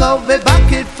 Look how we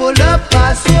back it full of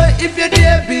password. If you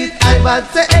dare beat, I want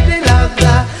to any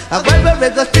longer. I'm going where we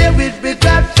go stay with me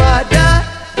grandfather.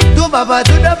 Do mama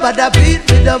do the mother beat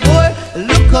with the boy.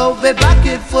 Look how we back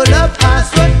it full of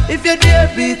password. If you dare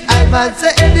beat, I man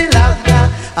say any longer.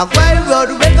 I'm going road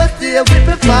we go stay with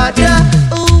my father.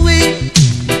 Ooh wee,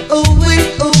 ooh wee,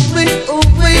 ooh wee, ooh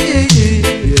wee,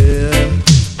 yeah.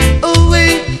 Ooh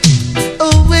wee,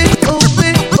 ooh wee, ooh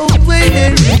wee, ooh wee,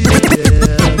 yeah.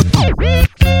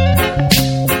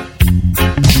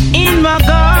 In my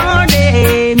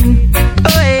garden, oh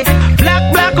hey, black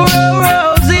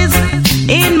roses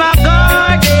in my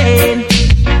garden.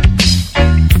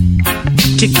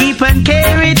 To keep and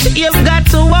care it, you've got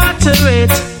to water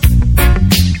it.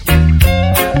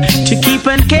 To keep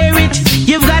and care it,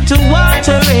 you've got to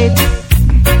water it.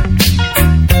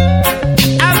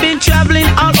 I've been traveling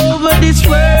all over this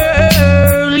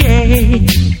world, yeah.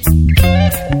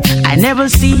 I never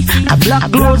see a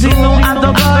black rose in no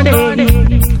other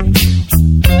garden.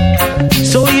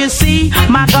 So you see,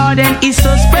 my garden is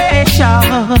so special.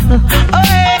 Oh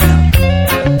yeah.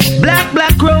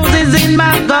 Black roses in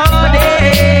my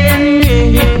garden,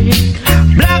 yeah.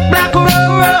 Black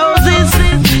roses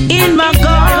in my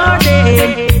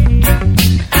garden.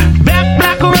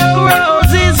 Black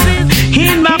roses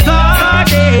in my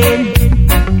garden.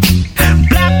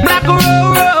 Black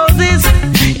roses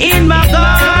in my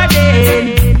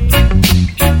garden.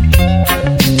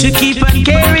 To keep and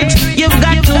care it, you've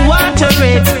got to water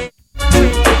it.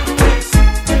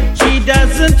 She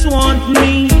doesn't want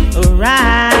me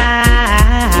around.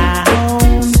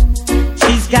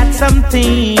 She's got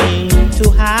something to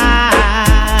hide.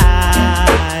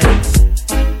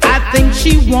 I think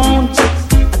she wants a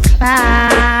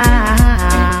clown,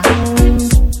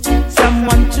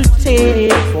 someone to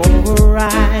take for a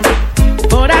ride.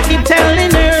 But I keep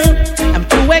telling her I'm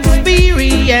too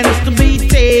experienced to be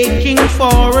taking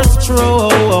for a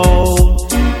stroll.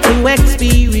 Too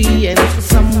experienced for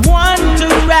someone to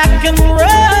rock and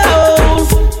roll.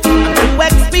 I'm too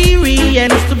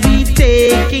experienced to be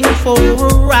taking for a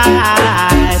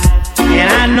ride. And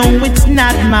I know it's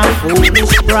not my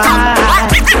foolish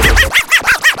pride.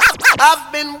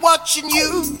 I've been watching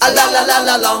you a la la la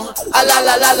la long, a la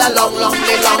la la la long, long,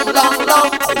 long, long, long.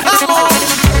 Come on,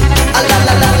 a la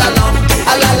la la la long,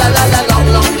 a la la la la long,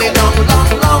 long, long, long,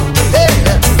 long. Hey,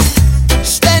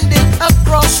 standing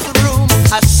across the room,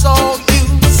 I saw you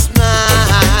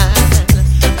smile.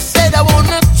 I said I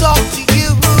wanna talk to you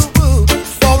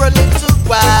for a little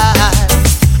while,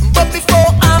 but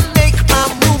before I make my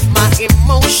move, my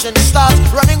emotion starts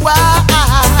running wild.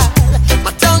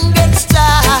 My tongue gets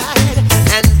tied,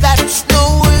 and that's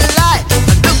no lie. I'm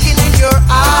looking in your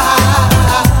eyes.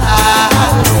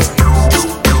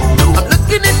 I'm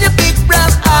looking in your big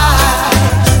brown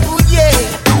eyes. Oh yeah,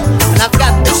 and I've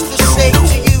got this to say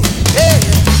to you. Hey,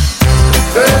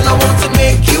 girl, I want to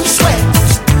make you sweat,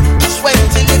 sweat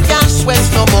till you can't sweat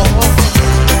no more.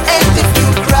 And if you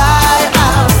cry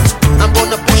out, I'm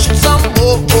gonna push it some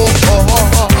more.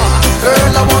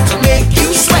 Girl, I want to make you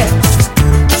sweat,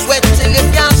 sweat till you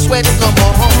can't sweat no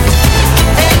more.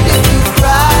 And if you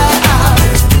cry out,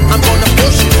 I'm gonna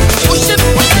push it, push it,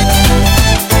 push it.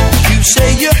 You say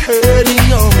you're hurting,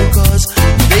 no, cause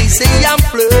they say I'm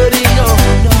flirting, no,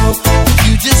 no.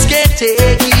 You just can't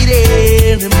take it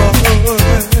anymore.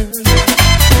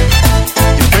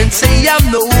 Your friends say I'm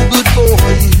no good for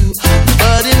you,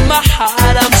 but in my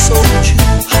heart I'm so true.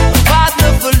 A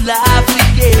partner for life we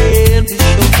can be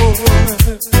sure.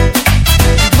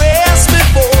 You asked me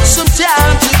for some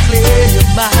time to clear your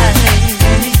mind.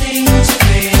 Anything to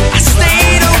clear. I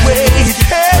stayed away, it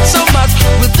hurt so much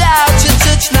without your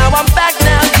touch. Now I'm back,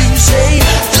 now you say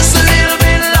just a little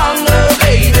bit longer,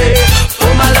 baby.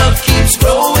 For my love keeps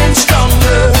growing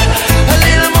stronger. A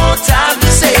little more time to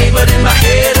say, but in my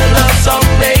head a love song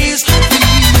plays for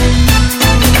you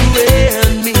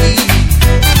and me.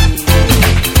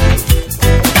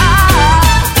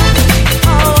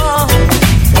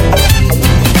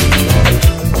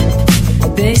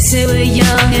 They say we're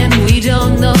young and we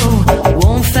don't know.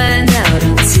 Won't find out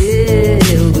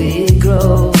until we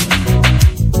grow.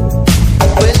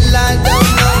 Well, I don't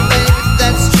know, baby, if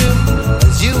that's true.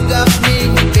 'Cause you got me,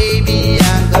 baby, I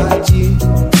got you.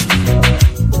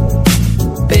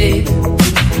 Babe,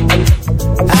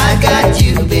 I got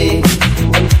you, babe.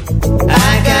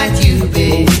 I got you,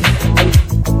 babe.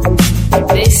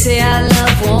 they say our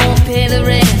love won't pay the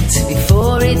rent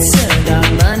before it's earned.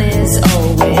 Our money's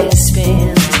always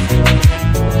spent.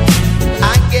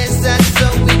 I guess that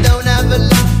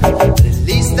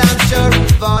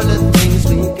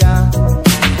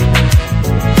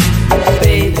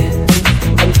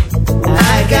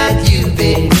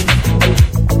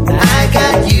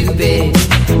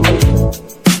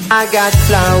I got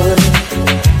flowers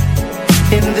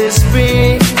in the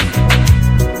spring.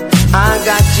 I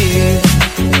got you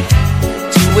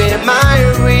to wear my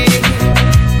ring.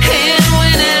 And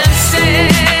when I'm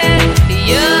sad,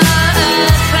 you're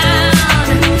around.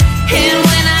 And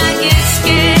when I get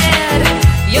scared,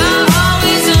 you're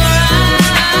always around.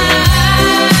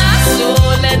 So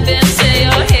let them say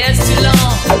your hair's too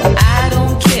long. I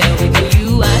don't care, with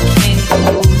you I can't go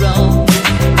wrong.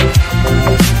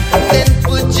 Then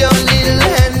put your little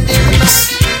hand in mine.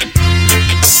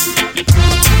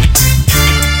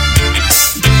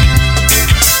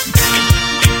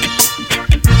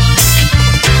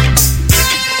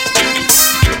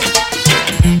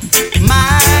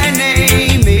 My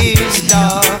name is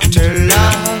Dr.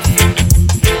 Love.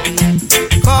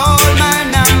 Call my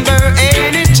number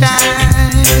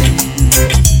anytime.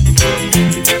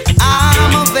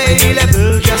 I'm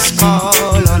available, just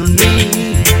call on me.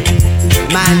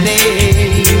 My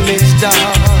name is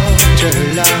Dr.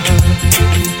 Love.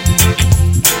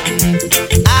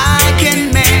 I can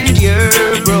mend your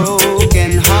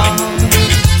broken heart,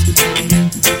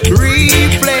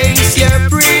 replace your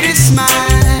pretty smile.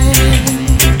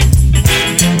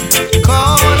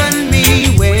 Call on me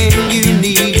when you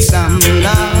need some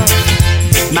love.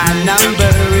 My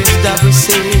number is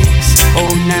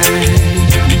 6609.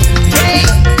 Hey,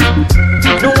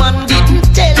 no one didn't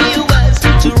tell you was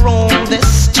to roam the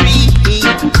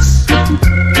streets,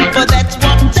 but that's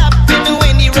what happened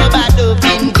when the rubber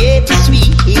dubbing gets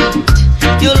sweet.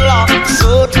 You lock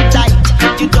so tight,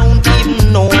 you don't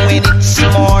even know when it's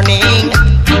morning.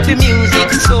 The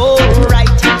music's so right,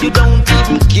 you don't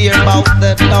even care about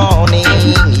the dawning.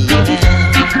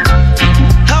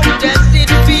 How does it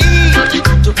feel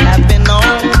to have been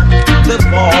on the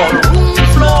ballroom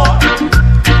floor?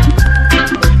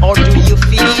 Or do you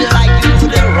feel like you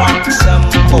could rock some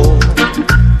more?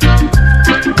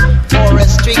 For a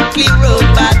strictly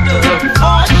rubber dub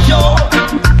for sure.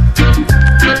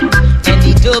 And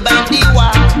the dub and the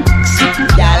wax,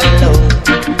 yellow.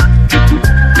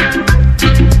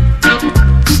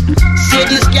 So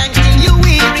this can't kill you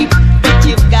weary, but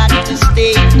you've got to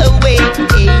stay away.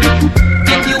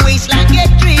 And your waistline get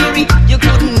dreary, you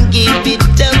couldn't give it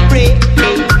a break.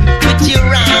 Put you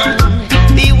round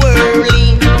the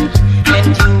whirling, and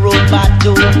you rubber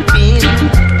dubbing.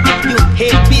 You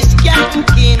happy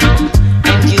skanking,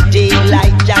 and you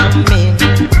daylight jamming.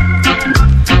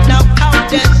 Now how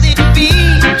does it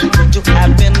feel to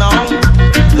have been on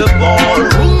the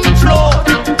ballroom floor?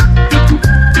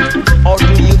 Or do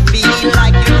you feel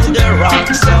like you could rock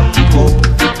some more?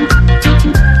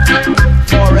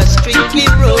 For a strictly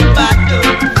rubber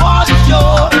dub for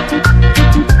sure.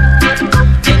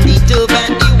 And the dub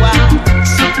and the wax,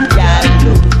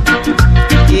 yellow.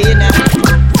 Yeah, now.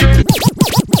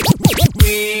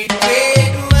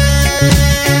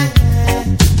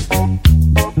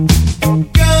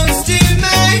 Goes to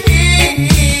my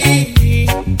head,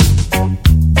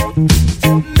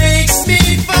 makes me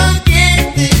forget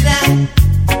that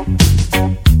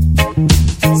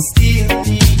I still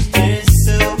need her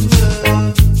so.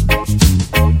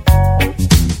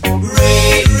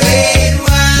 Red, red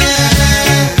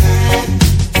wine,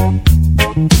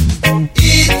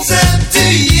 it's up to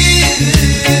you.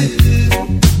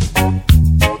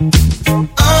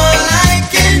 All I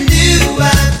can do,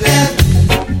 I bet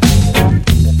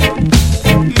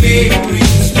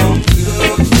memories don't go.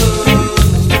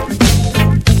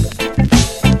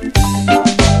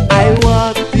 I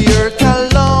walked the earth a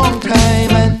long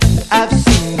time and I've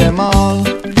seen them all.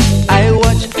 I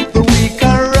watched the weak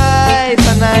arise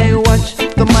and I watched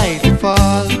the mighty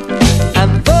fall.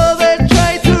 And though they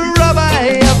try to rob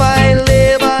I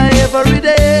live every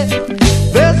day.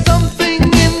 There's something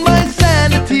in my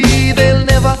sanity they'll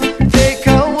never take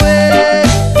away.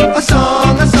 A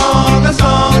song, a song, a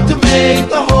song to make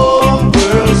the whole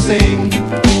world sing.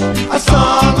 A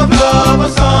song of love, a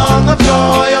song of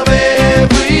joy, of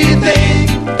everything.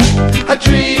 A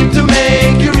dream to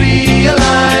make you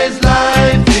realize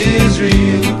life is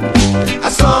real.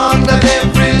 A song that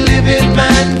every living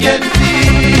man can feel.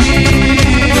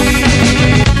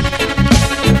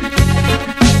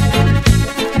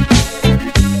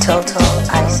 Total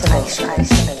isolation.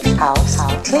 House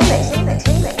cleaning.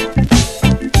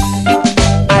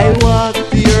 I walked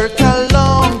the earth a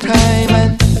long time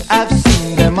and I've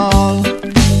seen them all.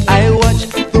 I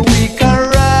watched the weak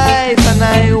arise and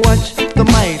I watched the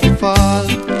mighty fall.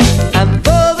 And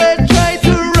though they try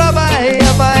to rob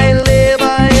I live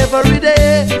every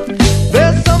day.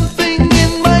 There's something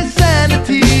in my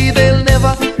sanity they'll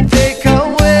never take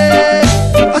away.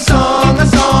 A song, a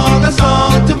song, a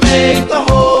song to make the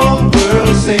whole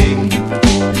world sing.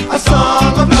 A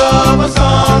song of love.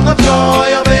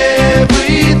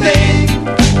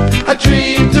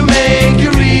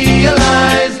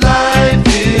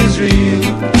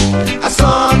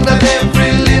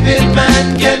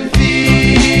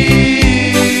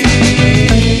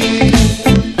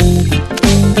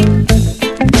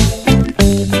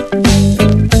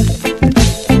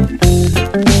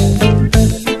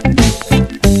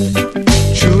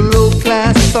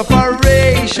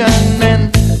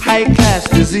 past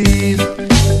disease.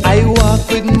 I walk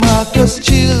with Marcus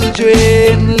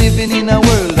children, living in a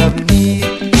world of need.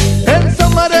 And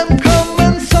some of them come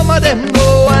and some of them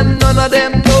go, and none of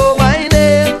them know my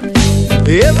name.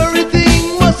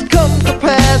 Everything must come to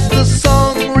pass, the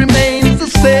song remains the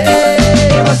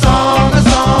same. A song, a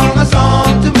song, a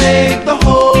song to make the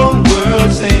whole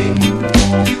world sing.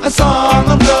 A song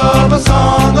of love, a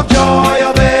song of joy,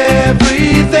 of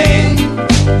everything.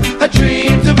 A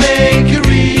dream to make you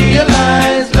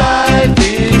realize life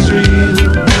is real.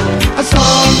 A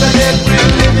song that every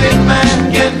living man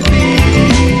can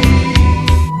feel.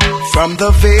 From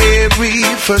the very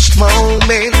first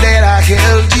moment that I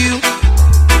held you,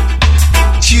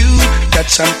 you got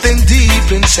something deep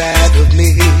inside of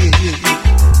me.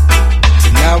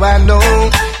 Now I know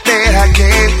that I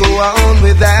can't go on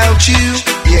without you.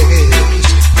 Yes,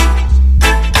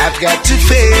 I've got to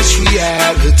face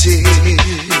reality.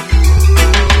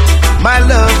 My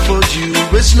love for you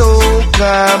is no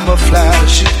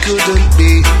camouflage, it couldn't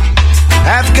be.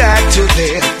 I've got to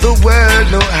let the world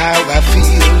know how I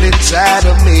feel inside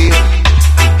of me.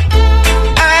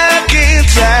 I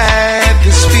can't hide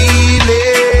this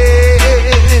feeling.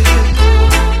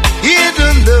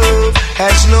 Hidden love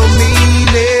has no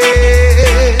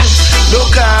meaning. No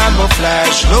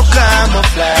camouflage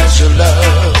of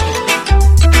love.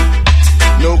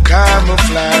 No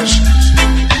camouflage.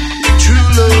 True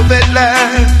love at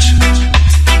large.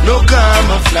 No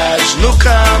camouflage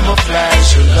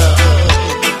of love.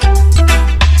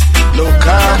 No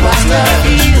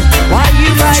camouflage. Why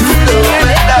you True love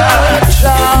at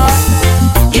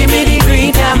large. Give me the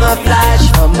green camouflage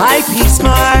for my peace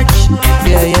march.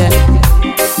 Yeah, yeah.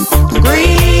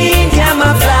 Green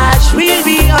camouflage, we'll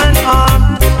be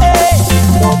unarmed. Hey.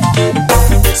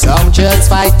 Soldiers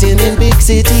fighting in big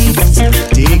cities,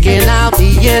 taking out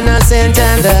the innocent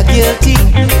and the guilty.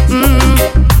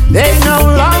 They no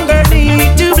longer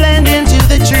need to blend into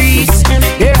the trees.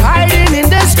 They're hiding in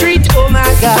the street. Oh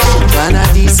my God, trying to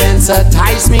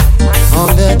desensitize me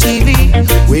on the TV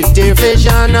with their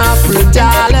vision of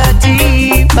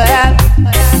brutality. Well,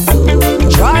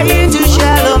 trying to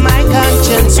shallow my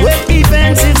conscience with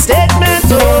defensive statements.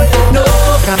 Oh, no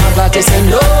camouflage, they say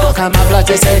no camouflage,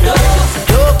 they say no.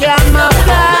 No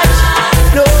camouflage,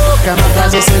 no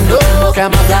camouflage, they say no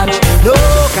camouflage, no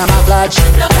camouflage,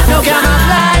 no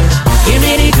camouflage. Give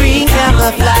me the green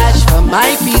camouflage for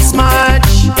my peace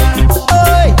march.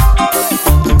 Oi.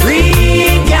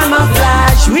 Green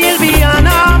camouflage, we'll be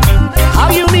unarmed. How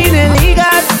you mean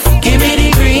illegal? Give me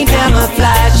the green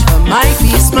camouflage for my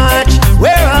peace march.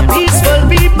 We're a peaceful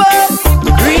people.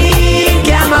 Green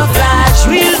camouflage,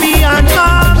 we'll be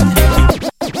unarmed.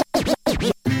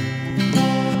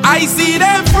 I see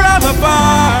them from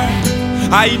afar.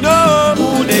 I know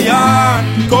who they are.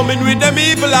 Coming with them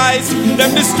evil eyes,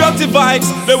 them destructive vibes.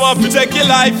 They want to protect your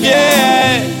life,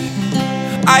 yeah.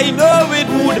 I know it,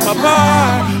 who them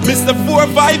apart. Mr.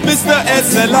 4-5, Mr.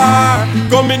 SLR.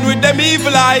 Coming with them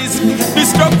evil eyes,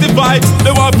 destructive vibes.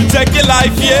 They want to protect your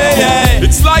life, yeah.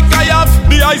 It's like I have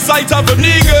the eyesight of an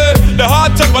eagle, the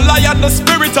heart of a lion, the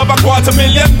spirit of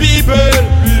 250,000 people.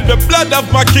 The blood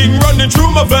of my king running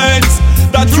through my veins,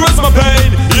 that draws my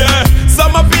pain, yeah.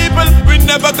 Some of people, we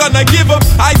never gonna give up.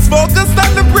 Eyes focused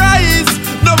on the prize.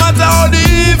 No matter how the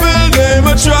evil they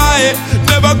may try,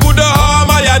 never could harm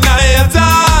I and I at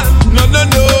all. No, no,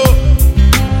 no.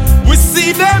 We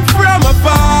see them from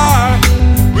afar.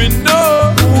 We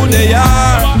know who they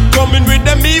are. Coming with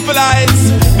them evil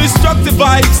eyes, destructive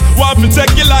vibes, want to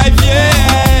protect your life,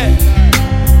 yeah.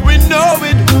 We know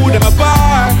it, who them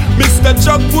apart. Mr.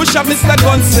 Chuck Pusher, Mr.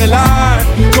 Gun Seller.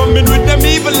 Coming with them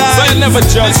evil eyes, so I never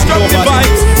judge destructive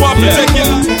vibes, want to protect your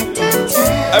life.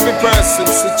 Every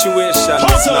person's situation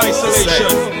is not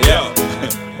isolation. Yeah.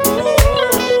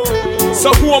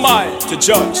 So who am I to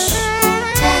judge?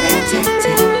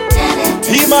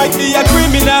 He might be a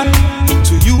criminal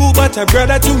to you, but a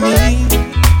brother to me.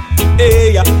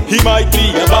 Hey, he might be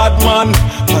a bad man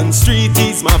on street,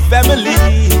 he's my family.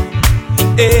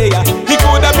 Hey, he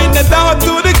could have been a dog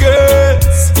to the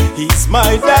girls, he's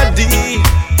my daddy.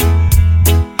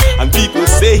 And people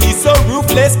say he's so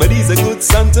ruthless, but he's a good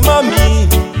son to mommy.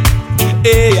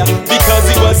 Yeah, because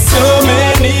he was so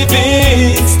many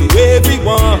things to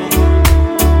everyone.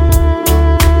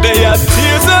 They had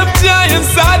tears of joy and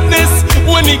sadness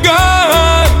when he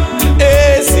gone.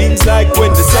 It seems like when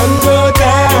the sun goes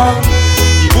down,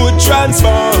 he would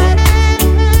transform.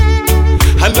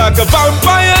 And like a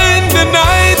vampire in the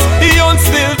night, he on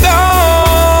still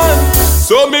down.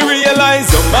 So me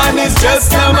realize a man is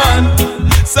just a man.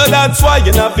 So that's why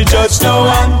you not be judge no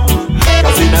one.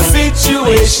 Cause in a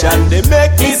situation, they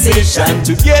make decision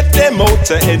to get them out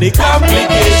to any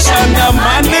complication. A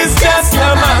man is just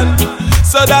a man,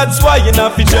 so that's why you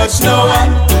not fi judge no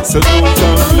one. So don't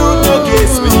conclude no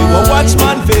case when you a watch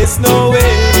man face no way.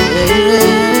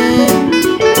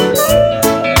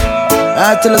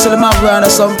 I tell us the man we're under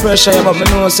some pressure, but me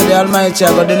know so the Almighty I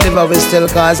got deliver we still,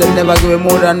 cause He never give me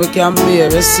more than we can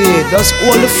bear. You see, just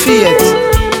hold the faith.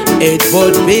 It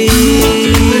would be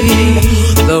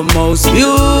the most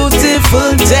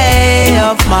beautiful day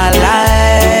of my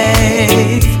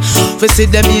life. If we see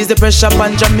them ease the pressure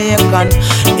upon Jamaican,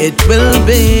 it will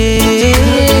be,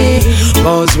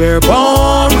 cause we're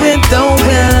born with the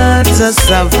will to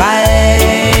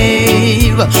survive.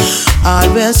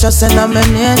 Always trusting on my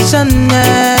nation,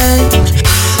 yeah.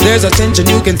 There's a tension,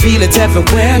 you can feel it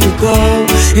everywhere you go.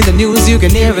 In the news, you can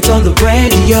hear it on the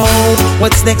radio.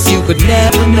 What's next, you could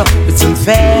never know. It's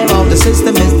unfair, all the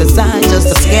system is designed just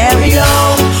to scare you.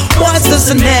 What's the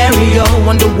scenario?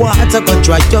 Underwater, got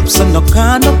dry up, so no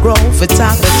kind of growth. It's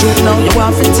out the truth, now you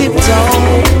have to tiptoe.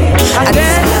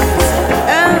 Again.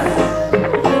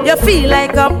 You feel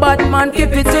like a bad man, keep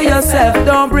it to yourself.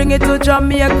 Don't bring it to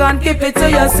Jamaican, keep it to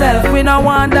yourself. We don't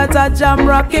want that a jam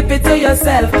rock, keep it to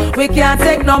yourself. We can't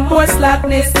take no more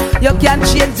slackness. You can't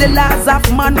change the laws of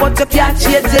man, but you can't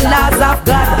change the laws of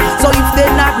God. So if they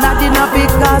not enough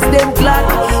because them glad.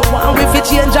 One if you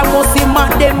change a must see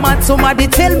man, them mad. Somebody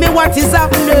tell me what is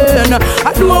happening.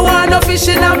 I don't want no fish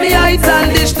in me height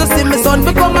and dish to see my son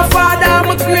become a father. I'm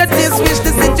a greatest wish.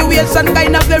 The situation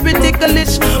kind of very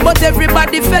ticklish, but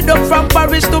everybody fed up from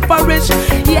parish to parish.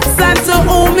 Yes, and to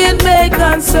whom it may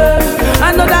concern.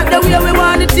 I know that the way we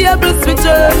want the tables we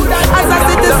turn. As a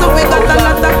citizen we got a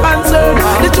lot of concern.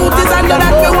 The truth is I know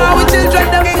that we want we children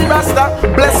them King Rasta,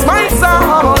 bless my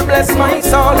soul, bless my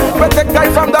soul. Protect I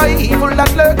from the evil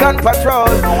that lurk and patrol.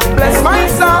 Bless my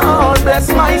soul, bless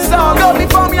my soul. Go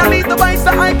before me and lead the way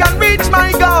so I can reach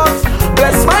my goals.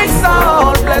 Bless my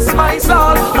soul, bless my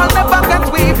soul. I'll never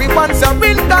get weary once you're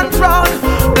in control.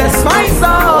 Bless my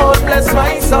soul, bless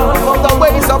my soul. For the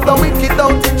ways of the wicked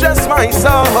don't interest my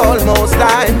soul. Most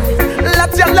time,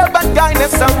 let your love and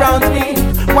kindness surround me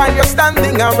while you're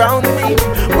standing around me.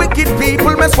 Wicked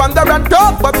people must wander and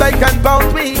talk, but they can't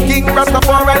bound me. King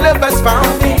Rastafari love has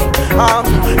found me.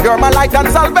 You're my light and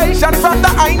salvation from the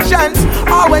ancients.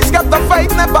 Always kept the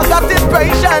faith, never got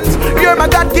impatient. You're my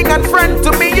God, King and friend,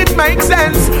 to me it makes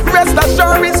sense. Rest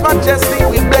assured His majesty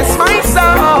will bless my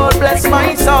soul, bless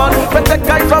my soul. Protect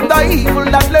I from the evil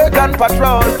that lurk and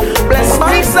patrol. Bless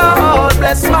my soul,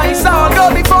 bless my soul. Go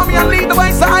before me and lead the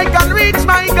way so I can reach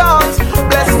my goals.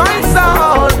 Bless my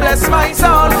soul, bless my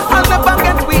soul. I'll never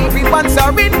get weary once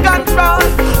you're in control.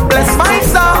 Bless my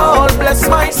soul, bless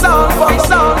my soul. For the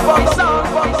soul, for the soul,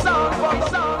 for the soul, for the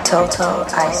soul. Total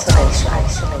isolation.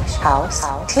 House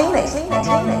cleaning.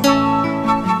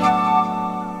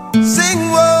 Sing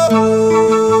whoa,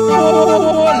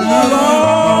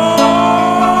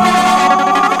 Lord.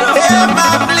 Hear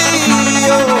my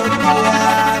plea, oh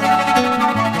God.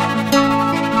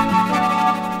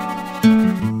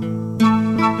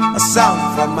 A song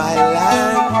from my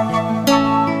land.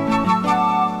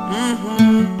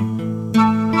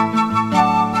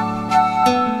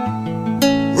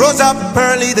 Rose up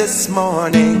early this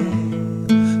morning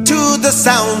to the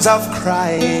sounds of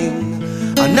crying.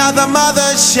 Another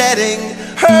mother shedding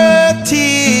her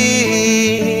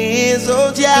tears.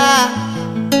 Oh yeah.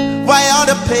 Why all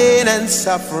the pain and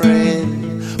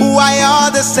suffering? Why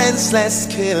all the senseless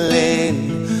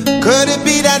killing? Could it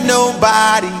be that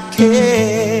nobody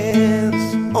cares?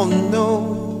 Oh no.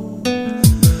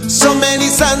 So many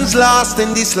sons lost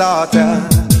in the slaughter,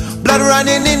 blood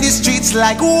running in the streets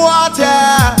like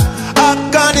water. A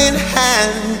gun in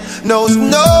hand knows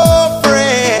no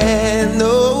friend.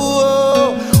 No.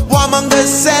 Warmongers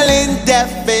selling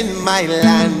death in my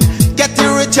land,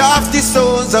 getting rich off the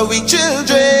souls of we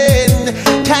children.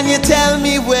 Can you tell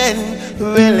me when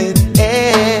will it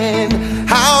end?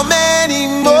 How many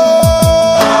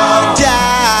more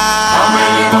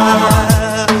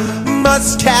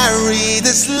must carry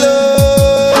this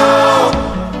load?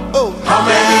 Oh, how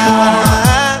many more?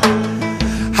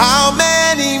 How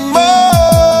many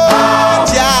more?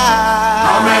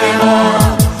 How many more?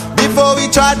 Before we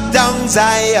trot down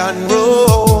Zion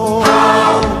Road.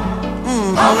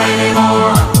 How many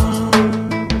more?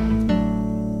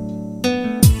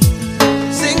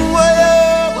 Sing wayo,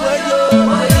 wayo,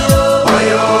 wayo,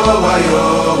 wayo, wayo,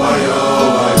 wayo.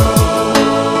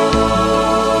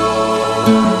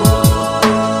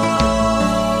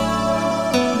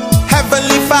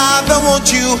 Heavenly Father,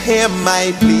 won't you hear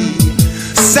my plea?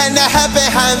 Send a heavy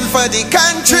hand for the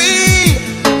country.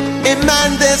 In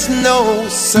man there's no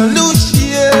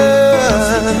solution.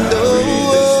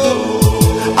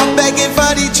 Oh, I'm begging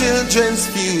for the children's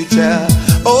future.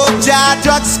 Oh, Jah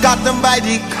drugs got them by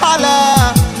the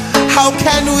collar. How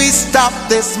can we stop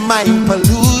this mind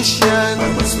pollution? Why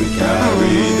must we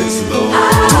carry this load?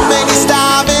 Too many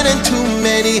starving and too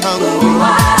many hungry.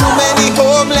 Too many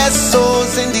homeless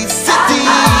souls in the city.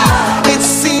 It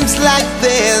seems like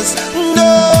there's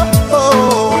no.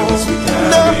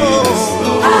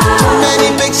 Too many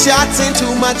big shots and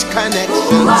too much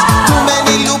connections. Too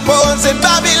many loopholes in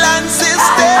Babylon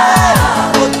system.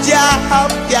 But Jah, how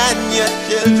can your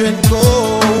children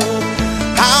go?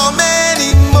 How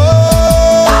many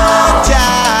more,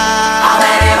 Jah,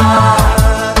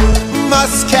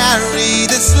 must carry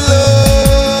this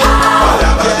load?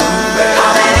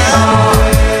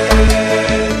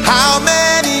 How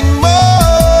many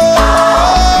more,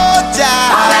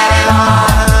 Jah,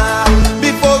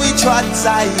 before we trot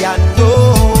Zion go?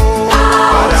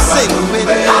 Sing with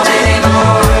me.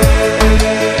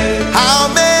 How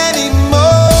many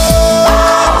more,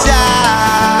 Jah,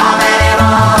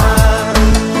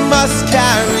 must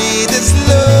carry this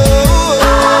load?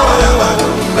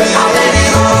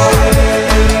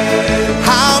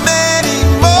 How many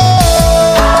more,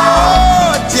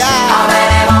 Jah,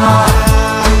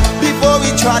 before we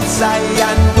trot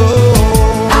Zion go?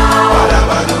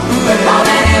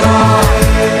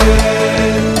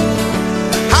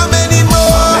 How many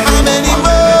more? How many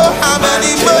more? How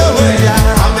many more, Jah?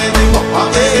 How many more? How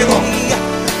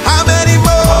many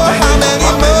more? How many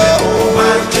more?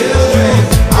 My children.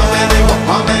 How many more?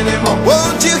 How many more?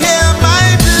 Won't you hear my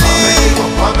plea?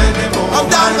 I'm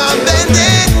down on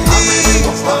bended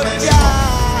knees. Oh,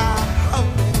 Jah.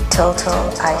 Total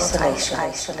isolation.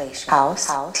 House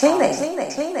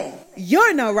cleaning.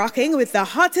 You're now rocking with the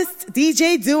hottest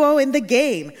DJ duo in the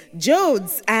game,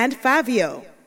 Jodes and Fabio.